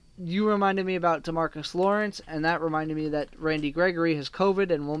you reminded me about DeMarcus Lawrence, and that reminded me that Randy Gregory has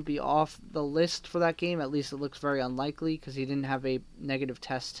COVID and won't be off the list for that game. At least it looks very unlikely because he didn't have a negative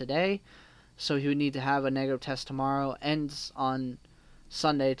test today. So he would need to have a negative test tomorrow and on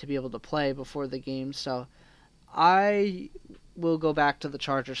Sunday to be able to play before the game. So I will go back to the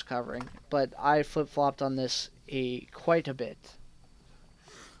Chargers covering, but I flip-flopped on this quite a bit.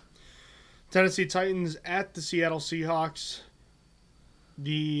 Tennessee Titans at the Seattle Seahawks.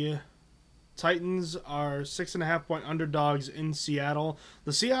 The Titans are 6.5-point underdogs in Seattle.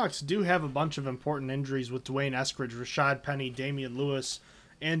 The Seahawks do have a bunch of important injuries with Dwayne Eskridge, Rashad Penny, Damian Lewis,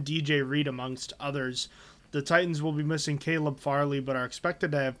 and DJ Reed, amongst others. The Titans will be missing Caleb Farley, but are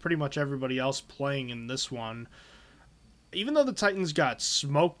expected to have pretty much everybody else playing in this one. Even though the Titans got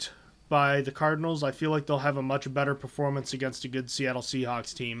smoked by the Cardinals, I feel like they'll have a much better performance against a good Seattle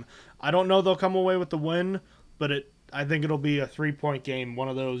Seahawks team. I don't know they'll come away with the win, but I think it'll be a 3-point game, one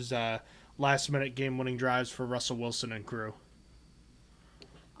of those last-minute game-winning drives for Russell Wilson and crew.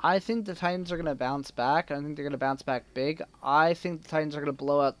 I think the Titans are going to bounce back. I think they're going to bounce back big. I think the Titans are going to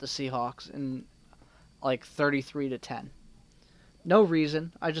blow out the Seahawks in like 33-10. No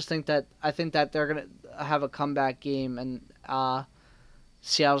reason. I think that they're going to have a comeback game, and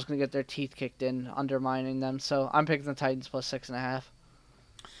Seattle's going to get their teeth kicked in, undermining them. So I'm picking the Titans plus 6.5.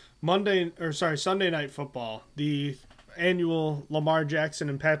 Sunday Night Football, the annual Lamar Jackson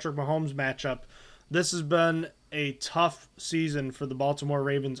and Patrick Mahomes matchup. This has been a tough season for the Baltimore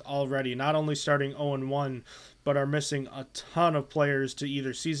Ravens already, not only starting 0-1, but are missing a ton of players to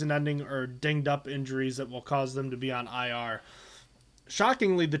either season-ending or dinged-up injuries that will cause them to be on IR.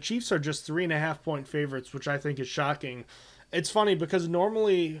 shockingly, the Chiefs are just 3.5-point favorites, which I think is shocking. It's funny because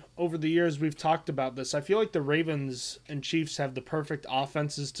normally over the years we've talked about this. I feel like the Ravens and Chiefs have the perfect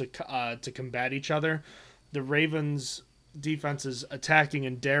offenses to combat each other. The Ravens' defense is attacking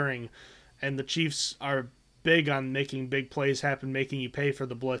and daring, and the Chiefs are big on making big plays happen, making you pay for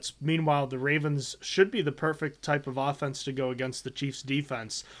the blitz. Meanwhile, the Ravens should be the perfect type of offense to go against the Chiefs'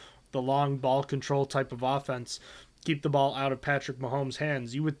 defense, the long ball control type of offense. Keep the ball out of Patrick Mahomes'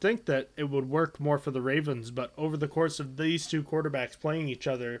 hands. You would think that it would work more for the Ravens, but over the course of these two quarterbacks playing each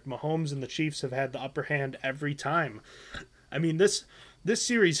other, Mahomes and the Chiefs have had the upper hand every time. I mean, this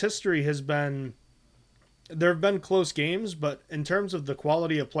series history has been... There have been close games, but in terms of the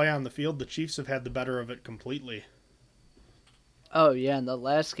quality of play on the field, the Chiefs have had the better of it completely. Oh, yeah, and the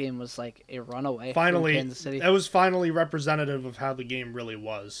last game was like a runaway from Kansas City. That was finally representative of how the game really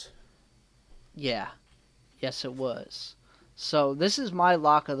was. Yeah. Yes, it was. So this is my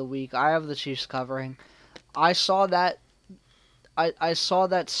lock of the week. I have the Chiefs covering. I saw that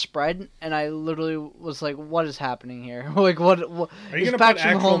spread, and I literally was like, "What is happening here? Like, what are you going to put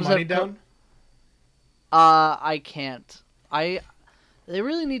actual money down?" I can't. They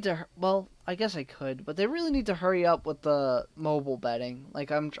really need to. Well, I guess I could, but they really need to hurry up with the mobile betting.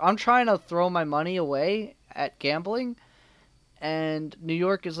 Like, I'm trying to throw my money away at gambling, and New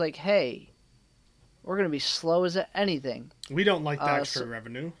York is like, "Hey, we're going to be slow as anything." We don't like the extra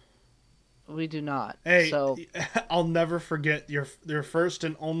revenue. We do not. Hey, so I'll never forget your first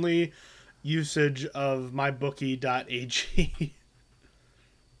and only usage of mybookie.ag.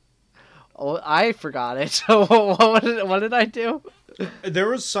 Oh, I forgot it. So what did I do? There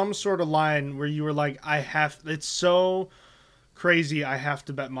was some sort of line where you were like, it's so crazy, I have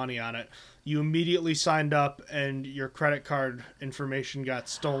to bet money on it. You immediately signed up and your credit card information got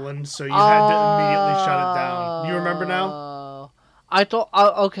stolen, so you had to immediately shut it down. You remember now? I thought,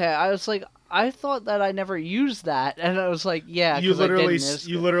 okay, I was like, I thought that I never used that, and I was like, yeah, you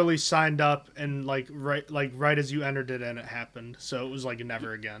literally signed up and right as you entered it, and it happened. So it was like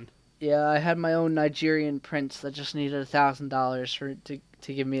never again. Yeah, I had my own Nigerian prince that just needed $1,000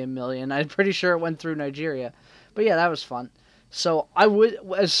 to give me $1 million. I'm pretty sure it went through Nigeria, but yeah, that was fun. So I would,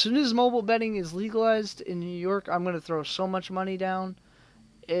 as soon as mobile betting is legalized in New York, I'm gonna throw so much money down.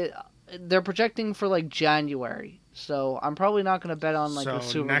 They're projecting for like January, so I'm probably not gonna bet on the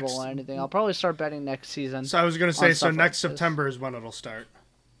Super Bowl or anything. I'll probably start betting next season. So I was gonna say, next September is when it'll start.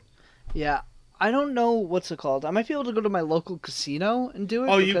 Yeah, I don't know what's it called. I might be able to go to my local casino and do it.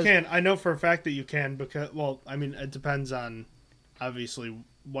 Oh, you can. I know for a fact that you can because, it depends on obviously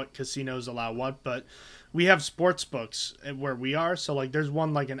what casinos allow what, but we have sports books where we are. So there's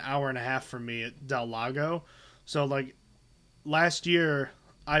one an hour and a half from me at Del Lago. So last year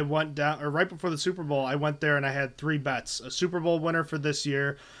I went down, or right before the Super Bowl, I went there and I had 3 bets: a Super Bowl winner for this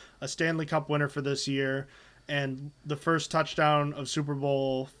year, a Stanley Cup winner for this year, and the first touchdown of Super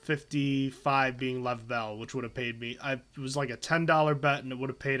Bowl 55 being Lev Bell, which would have paid me. It was like a $10 bet, and it would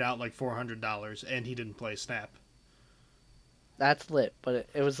have paid out like $400, and he didn't play snap. That's lit, but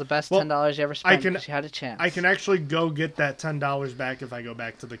it was the best $10 you ever spent because you had a chance. I can actually go get that $10 back if I go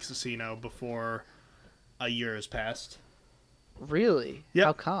back to the casino before a year has passed. Really? Yep.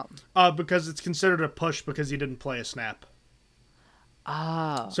 How come? Because it's considered a push because he didn't play a snap.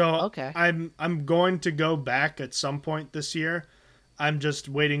 Ah, so okay. I'm going to go back at some point this year. I'm just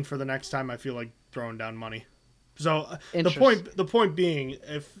waiting for the next time I feel like throwing down money. So the point being,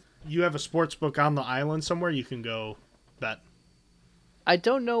 if you have a sports book on the island somewhere, you can go bet. I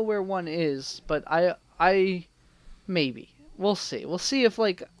don't know where one is, but I maybe we'll see. We'll see if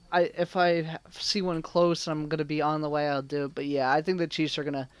I see one close and I'm gonna be on the way, I'll do it. But yeah, I think the Chiefs are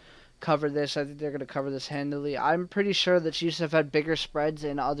gonna cover this. I think they're gonna cover this handily. I'm pretty sure the Chiefs have had bigger spreads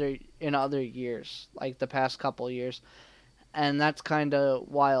in other years, like the past couple years, and that's kind of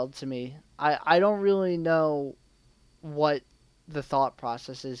wild to me. I don't really know what the thought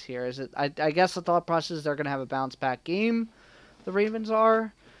process is here. Is it? I guess the thought process is they're gonna have a bounce back game. The Ravens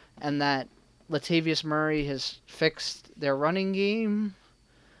are, and that Latavius Murray has fixed their running game.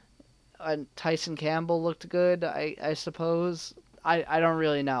 And Tyson Campbell looked good, I suppose. I don't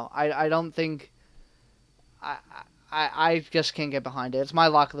really know. I don't think... I just can't get behind it. It's my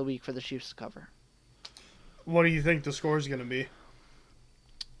lock of the week for the Chiefs to cover. What do you think the score is going to be?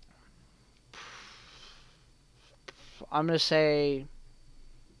 I'm going to say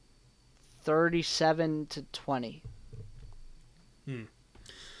 37-20.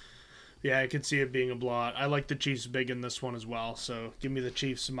 Yeah, I could see it being a blowout. I like the Chiefs big in this one as well, so give me the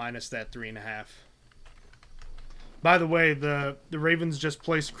Chiefs minus that 3.5. By the way, the Ravens just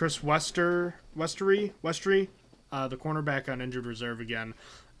placed Chris Westry the cornerback on injured reserve again,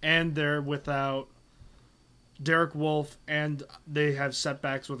 and they're without Derek Wolfe, and they have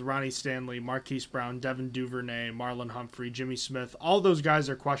setbacks with Ronnie Stanley, Marquise Brown, Devin Duvernay, Marlon Humphrey, Jimmy Smith. All those guys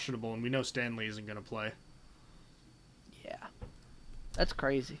are questionable, and we know Stanley isn't going to play. Yeah, that's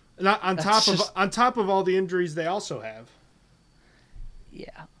crazy. Not on top of all the injuries they also have.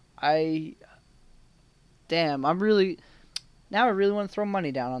 Yeah, I really want to throw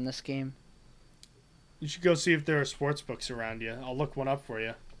money down on this game. You should go see if there are sports books around you. I'll look one up for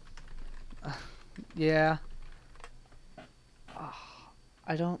you. Yeah.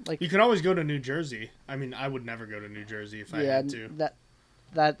 I don't like. You can always go to New Jersey. I mean, I would never go to New Jersey if I had to.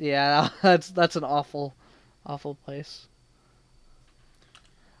 That's an awful place.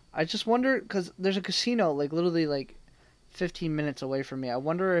 I just wonder because there's a casino like literally like 15 minutes away from me. I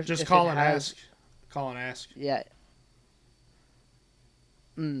wonder if just if call it and has... ask. Call and ask. Yeah.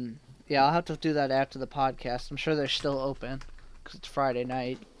 Yeah, I'll have to do that after the podcast. I'm sure they're still open because it's Friday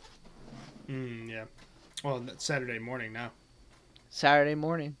night. Yeah. Well, it's Saturday morning now. Saturday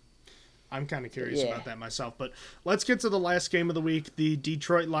morning. I'm kind of curious about that myself. But let's get to the last game of the week. The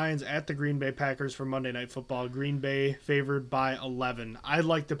Detroit Lions at the Green Bay Packers for Monday Night Football. Green Bay favored by 11. I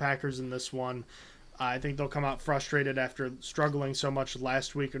like the Packers in this one. I think they'll come out frustrated after struggling so much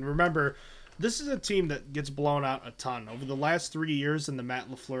last week. And remember, this is a team that gets blown out a ton. Over the last 3 years in the Matt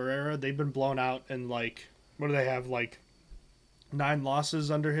LaFleur era, they've been blown out in like, what do they have, like 9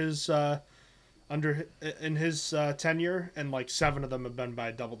 losses under his tenure, and like 7 of them have been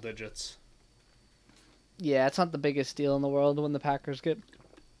by double digits. Yeah, it's not the biggest deal in the world when the Packers get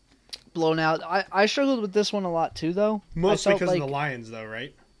blown out. I struggled with this one a lot too, though. Mostly because of the Lions, though,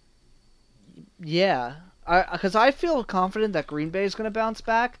 right? Yeah, because I feel confident that Green Bay is going to bounce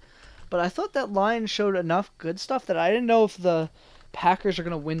back, but I thought that Lions showed enough good stuff that I didn't know if the Packers are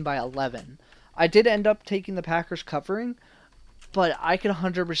going to win by 11. I did end up taking the Packers covering, but I can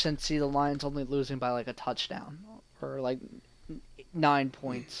 100% see the Lions only losing by like a touchdown or like 9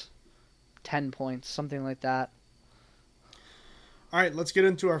 points, 10 points, something like that. All right, let's get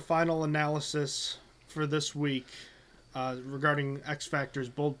into our final analysis for this week regarding X Factor's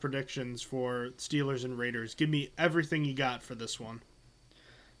bold predictions for Steelers and Raiders. Give me everything you got for this one.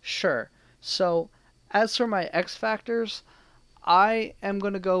 Sure. So, as for my X Factors, I am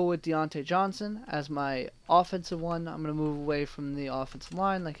going to go with Deontay Johnson as my offensive one. I'm going to move away from the offensive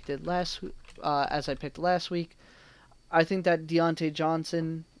line like I did as I picked last week. I think that Deontay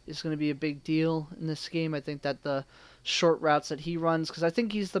Johnson is going to be a big deal in this game. I think that the short routes that he runs, because I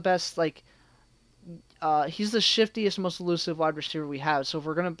think he's the best, he's the shiftiest, most elusive wide receiver we have. So if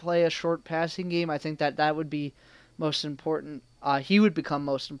we're going to play a short passing game, I think that would be most important. He would become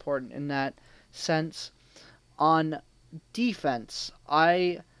most important in that sense. On defense,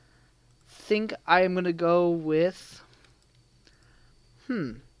 I think I am going to go with...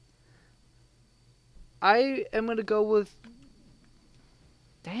 I am going to go with...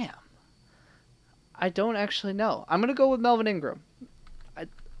 Damn. I don't actually know. I'm going to go with Melvin Ingram.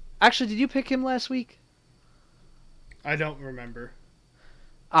 Actually, did you pick him last week? I don't remember.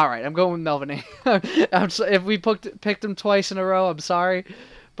 All right, I'm going with Melvin Ingram. If we picked him twice in a row, I'm sorry.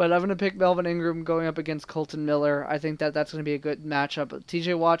 But I'm going to pick Melvin Ingram going up against Colton Miller. I think that's going to be a good matchup.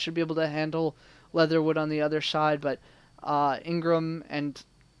 TJ Watt should be able to handle Leatherwood on the other side, but Ingram and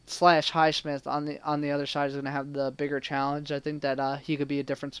 / Highsmith on the other side is going to have the bigger challenge. I think that he could be a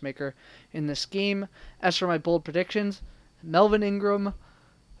difference maker in this game. As for my bold predictions, Melvin Ingram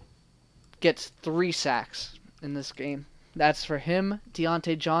gets 3 sacks in this game. That's for him.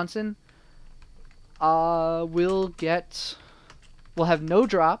 Deontay Johnson will have no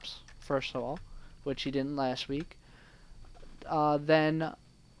drops, first of all, which he didn't last week. Then,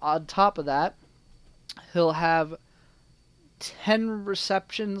 on top of that, he'll have 10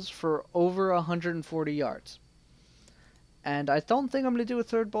 receptions for over 140 yards. And I don't think I'm going to do a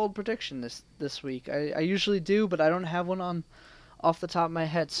third bold prediction this week. I usually do, but I don't have one off the top of my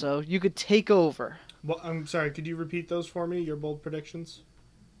head, so you could take over. Well, I'm sorry, could you repeat those for me, your bold predictions?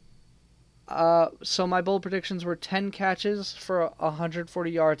 So my bold predictions were 10 catches for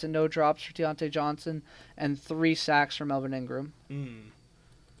 140 yards and no drops for Deontay Johnson, and 3 sacks for Melvin Ingram.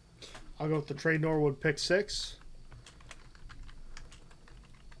 I'll go with the Trey Norwood pick 6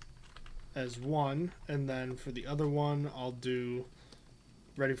 as one, and then for the other one, I'll do,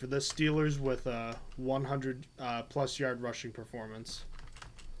 ready for this, Steelers with a 100 plus yard rushing performance,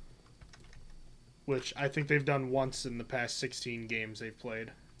 which I think they've done once in the past 16 games they've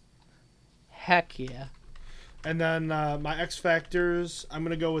played. Heck yeah. And then my X Factors, I'm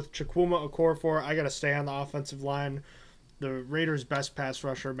going to go with Chukwuma Okorafor. I got to stay on the offensive line. the Raiders' best pass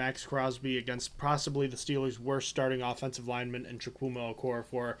rusher, Max Crosby, against possibly the Steelers' worst starting offensive lineman in Chukwuma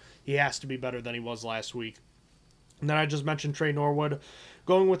Okorafor. He has to be better than he was last week. And then I just mentioned Trey Norwood,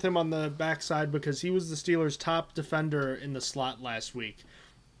 going with him on the backside because he was the Steelers' top defender in the slot last week.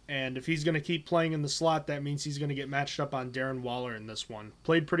 And if he's going to keep playing in the slot, that means he's going to get matched up on Darren Waller in this one.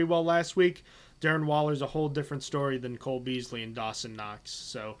 Played pretty well last week. Darren Waller's a whole different story than Cole Beasley and Dawson Knox.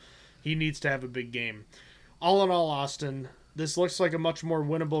 So he needs to have a big game. All in all, Austin, this looks like a much more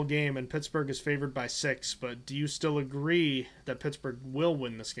winnable game, and Pittsburgh is favored by 6. But do you still agree that Pittsburgh will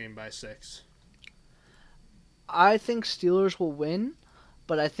win this game by 6? I think Steelers will win,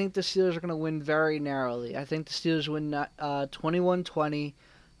 but I think the Steelers are going to win very narrowly. I think the Steelers win 21-20,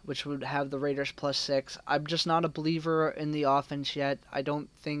 which would have the Raiders plus 6. I'm just not a believer in the offense yet.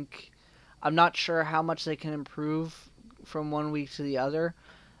 I'm not sure how much they can improve from one week to the other.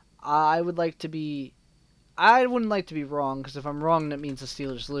 I wouldn't like to be wrong, because if I'm wrong, that means the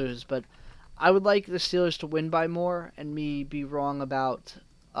Steelers lose. But I would like the Steelers to win by more and me be wrong about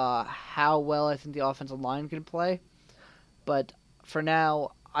how well I think the offensive line can play. But for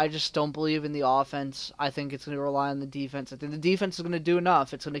now, I just don't believe in the offense. I think it's going to rely on the defense. I think the defense is going to do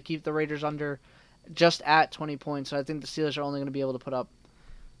enough. It's going to keep the Raiders under just at 20 points. So I think the Steelers are only going to be able to put up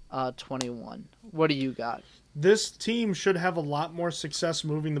 21. What do you got? This team should have a lot more success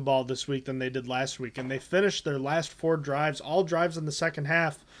moving the ball this week than they did last week. And they finished their last 4 drives. All drives in the second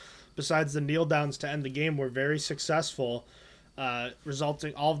half, besides the kneel downs to end the game, were very successful.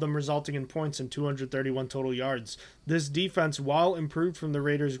 All of them resulting in points and 231 total yards. This defense, while improved from the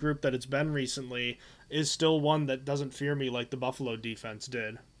Raiders group that it's been recently, is still one that doesn't fear me like the Buffalo defense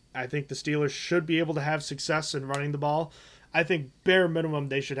did. I think the Steelers should be able to have success in running the ball. I think bare minimum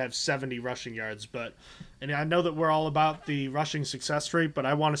they should have 70 rushing yards, and I know that we're all about the rushing success rate, but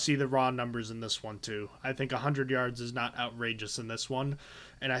I want to see the raw numbers in this one too. I think 100 yards is not outrageous in this one,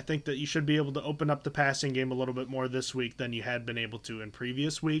 and I think that you should be able to open up the passing game a little bit more this week than you had been able to in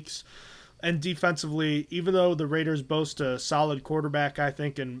previous weeks. And defensively, even though the Raiders boast a solid quarterback, I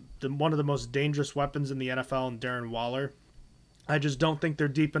think, and one of the most dangerous weapons in the NFL in Darren Waller, I just don't think they're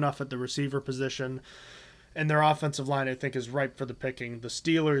deep enough at the receiver position. And their offensive line, I think, is ripe for the picking. The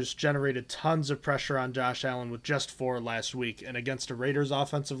Steelers generated tons of pressure on Josh Allen with just 4 last week. And against a Raiders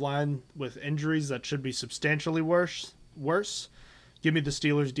offensive line with injuries that should be substantially worse, give me the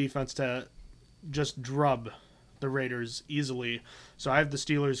Steelers defense to just drub the Raiders easily. So I have the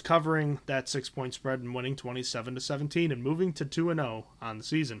Steelers covering that 6-point spread and winning 27-17 and moving to 2-0 on the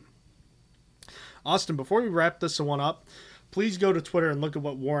season. Austin, before we wrap this one up, please go to Twitter and look at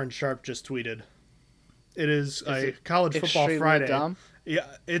what Warren Sharp just tweeted. It is a College Football Friday. Dumb? Yeah,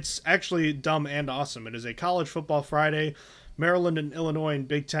 it's actually dumb and awesome. It is a College Football Friday. Maryland and Illinois in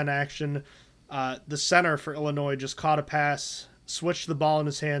Big Ten action. The center for Illinois just caught a pass, switched the ball in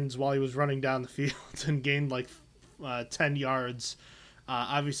his hands while he was running down the field and gained 10 yards.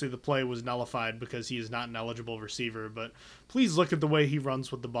 Obviously, the play was nullified because he is not an eligible receiver, but please look at the way he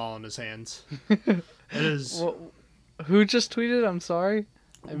runs with the ball in his hands. It is... Who just tweeted? I'm sorry.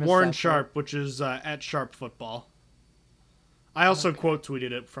 Warren Sharp, which is at Sharp Football. I also quote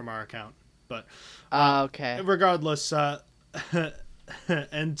tweeted it from our account, but okay. Regardless,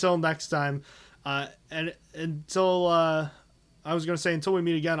 until next time, and until I was going to say until we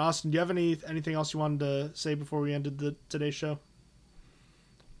meet again, Austin, do you have anything else you wanted to say before we ended today's show?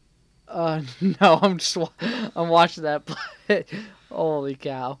 No, I'm watching that play. Holy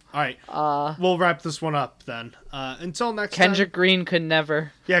cow. All right. We'll wrap this one up then. Until next time. Kendrick Green could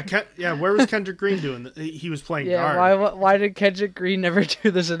never. Yeah, where was Kendrick Green doing? He was playing guard. Yeah, why did Kendrick Green never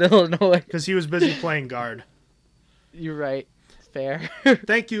do this in Illinois? Because he was busy playing guard. You're right. Fair.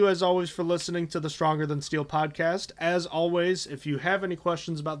 Thank you, as always, for listening to the Stronger Than Steel podcast. As always, if you have any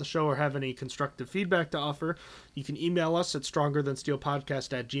questions about the show or have any constructive feedback to offer, you can email us at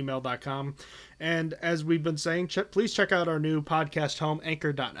strongerthansteelpodcast@gmail.com. And as we've been saying, please check out our new podcast home,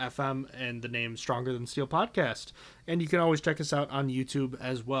 anchor.fm, and the name Stronger Than Steel Podcast. And you can always check us out on YouTube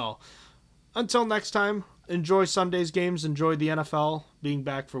as well. Until next time, enjoy Sunday's games, enjoy the NFL being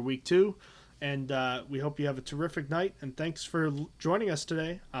back for week 2. And we hope you have a terrific night. And thanks for joining us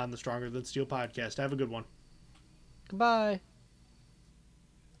today on the Stronger Than Steel podcast. Have a good one. Goodbye.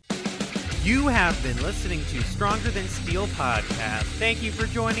 You have been listening to Stronger Than Steel podcast. Thank you for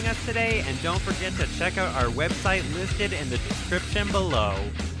joining us today. And don't forget to check out our website listed in the description below.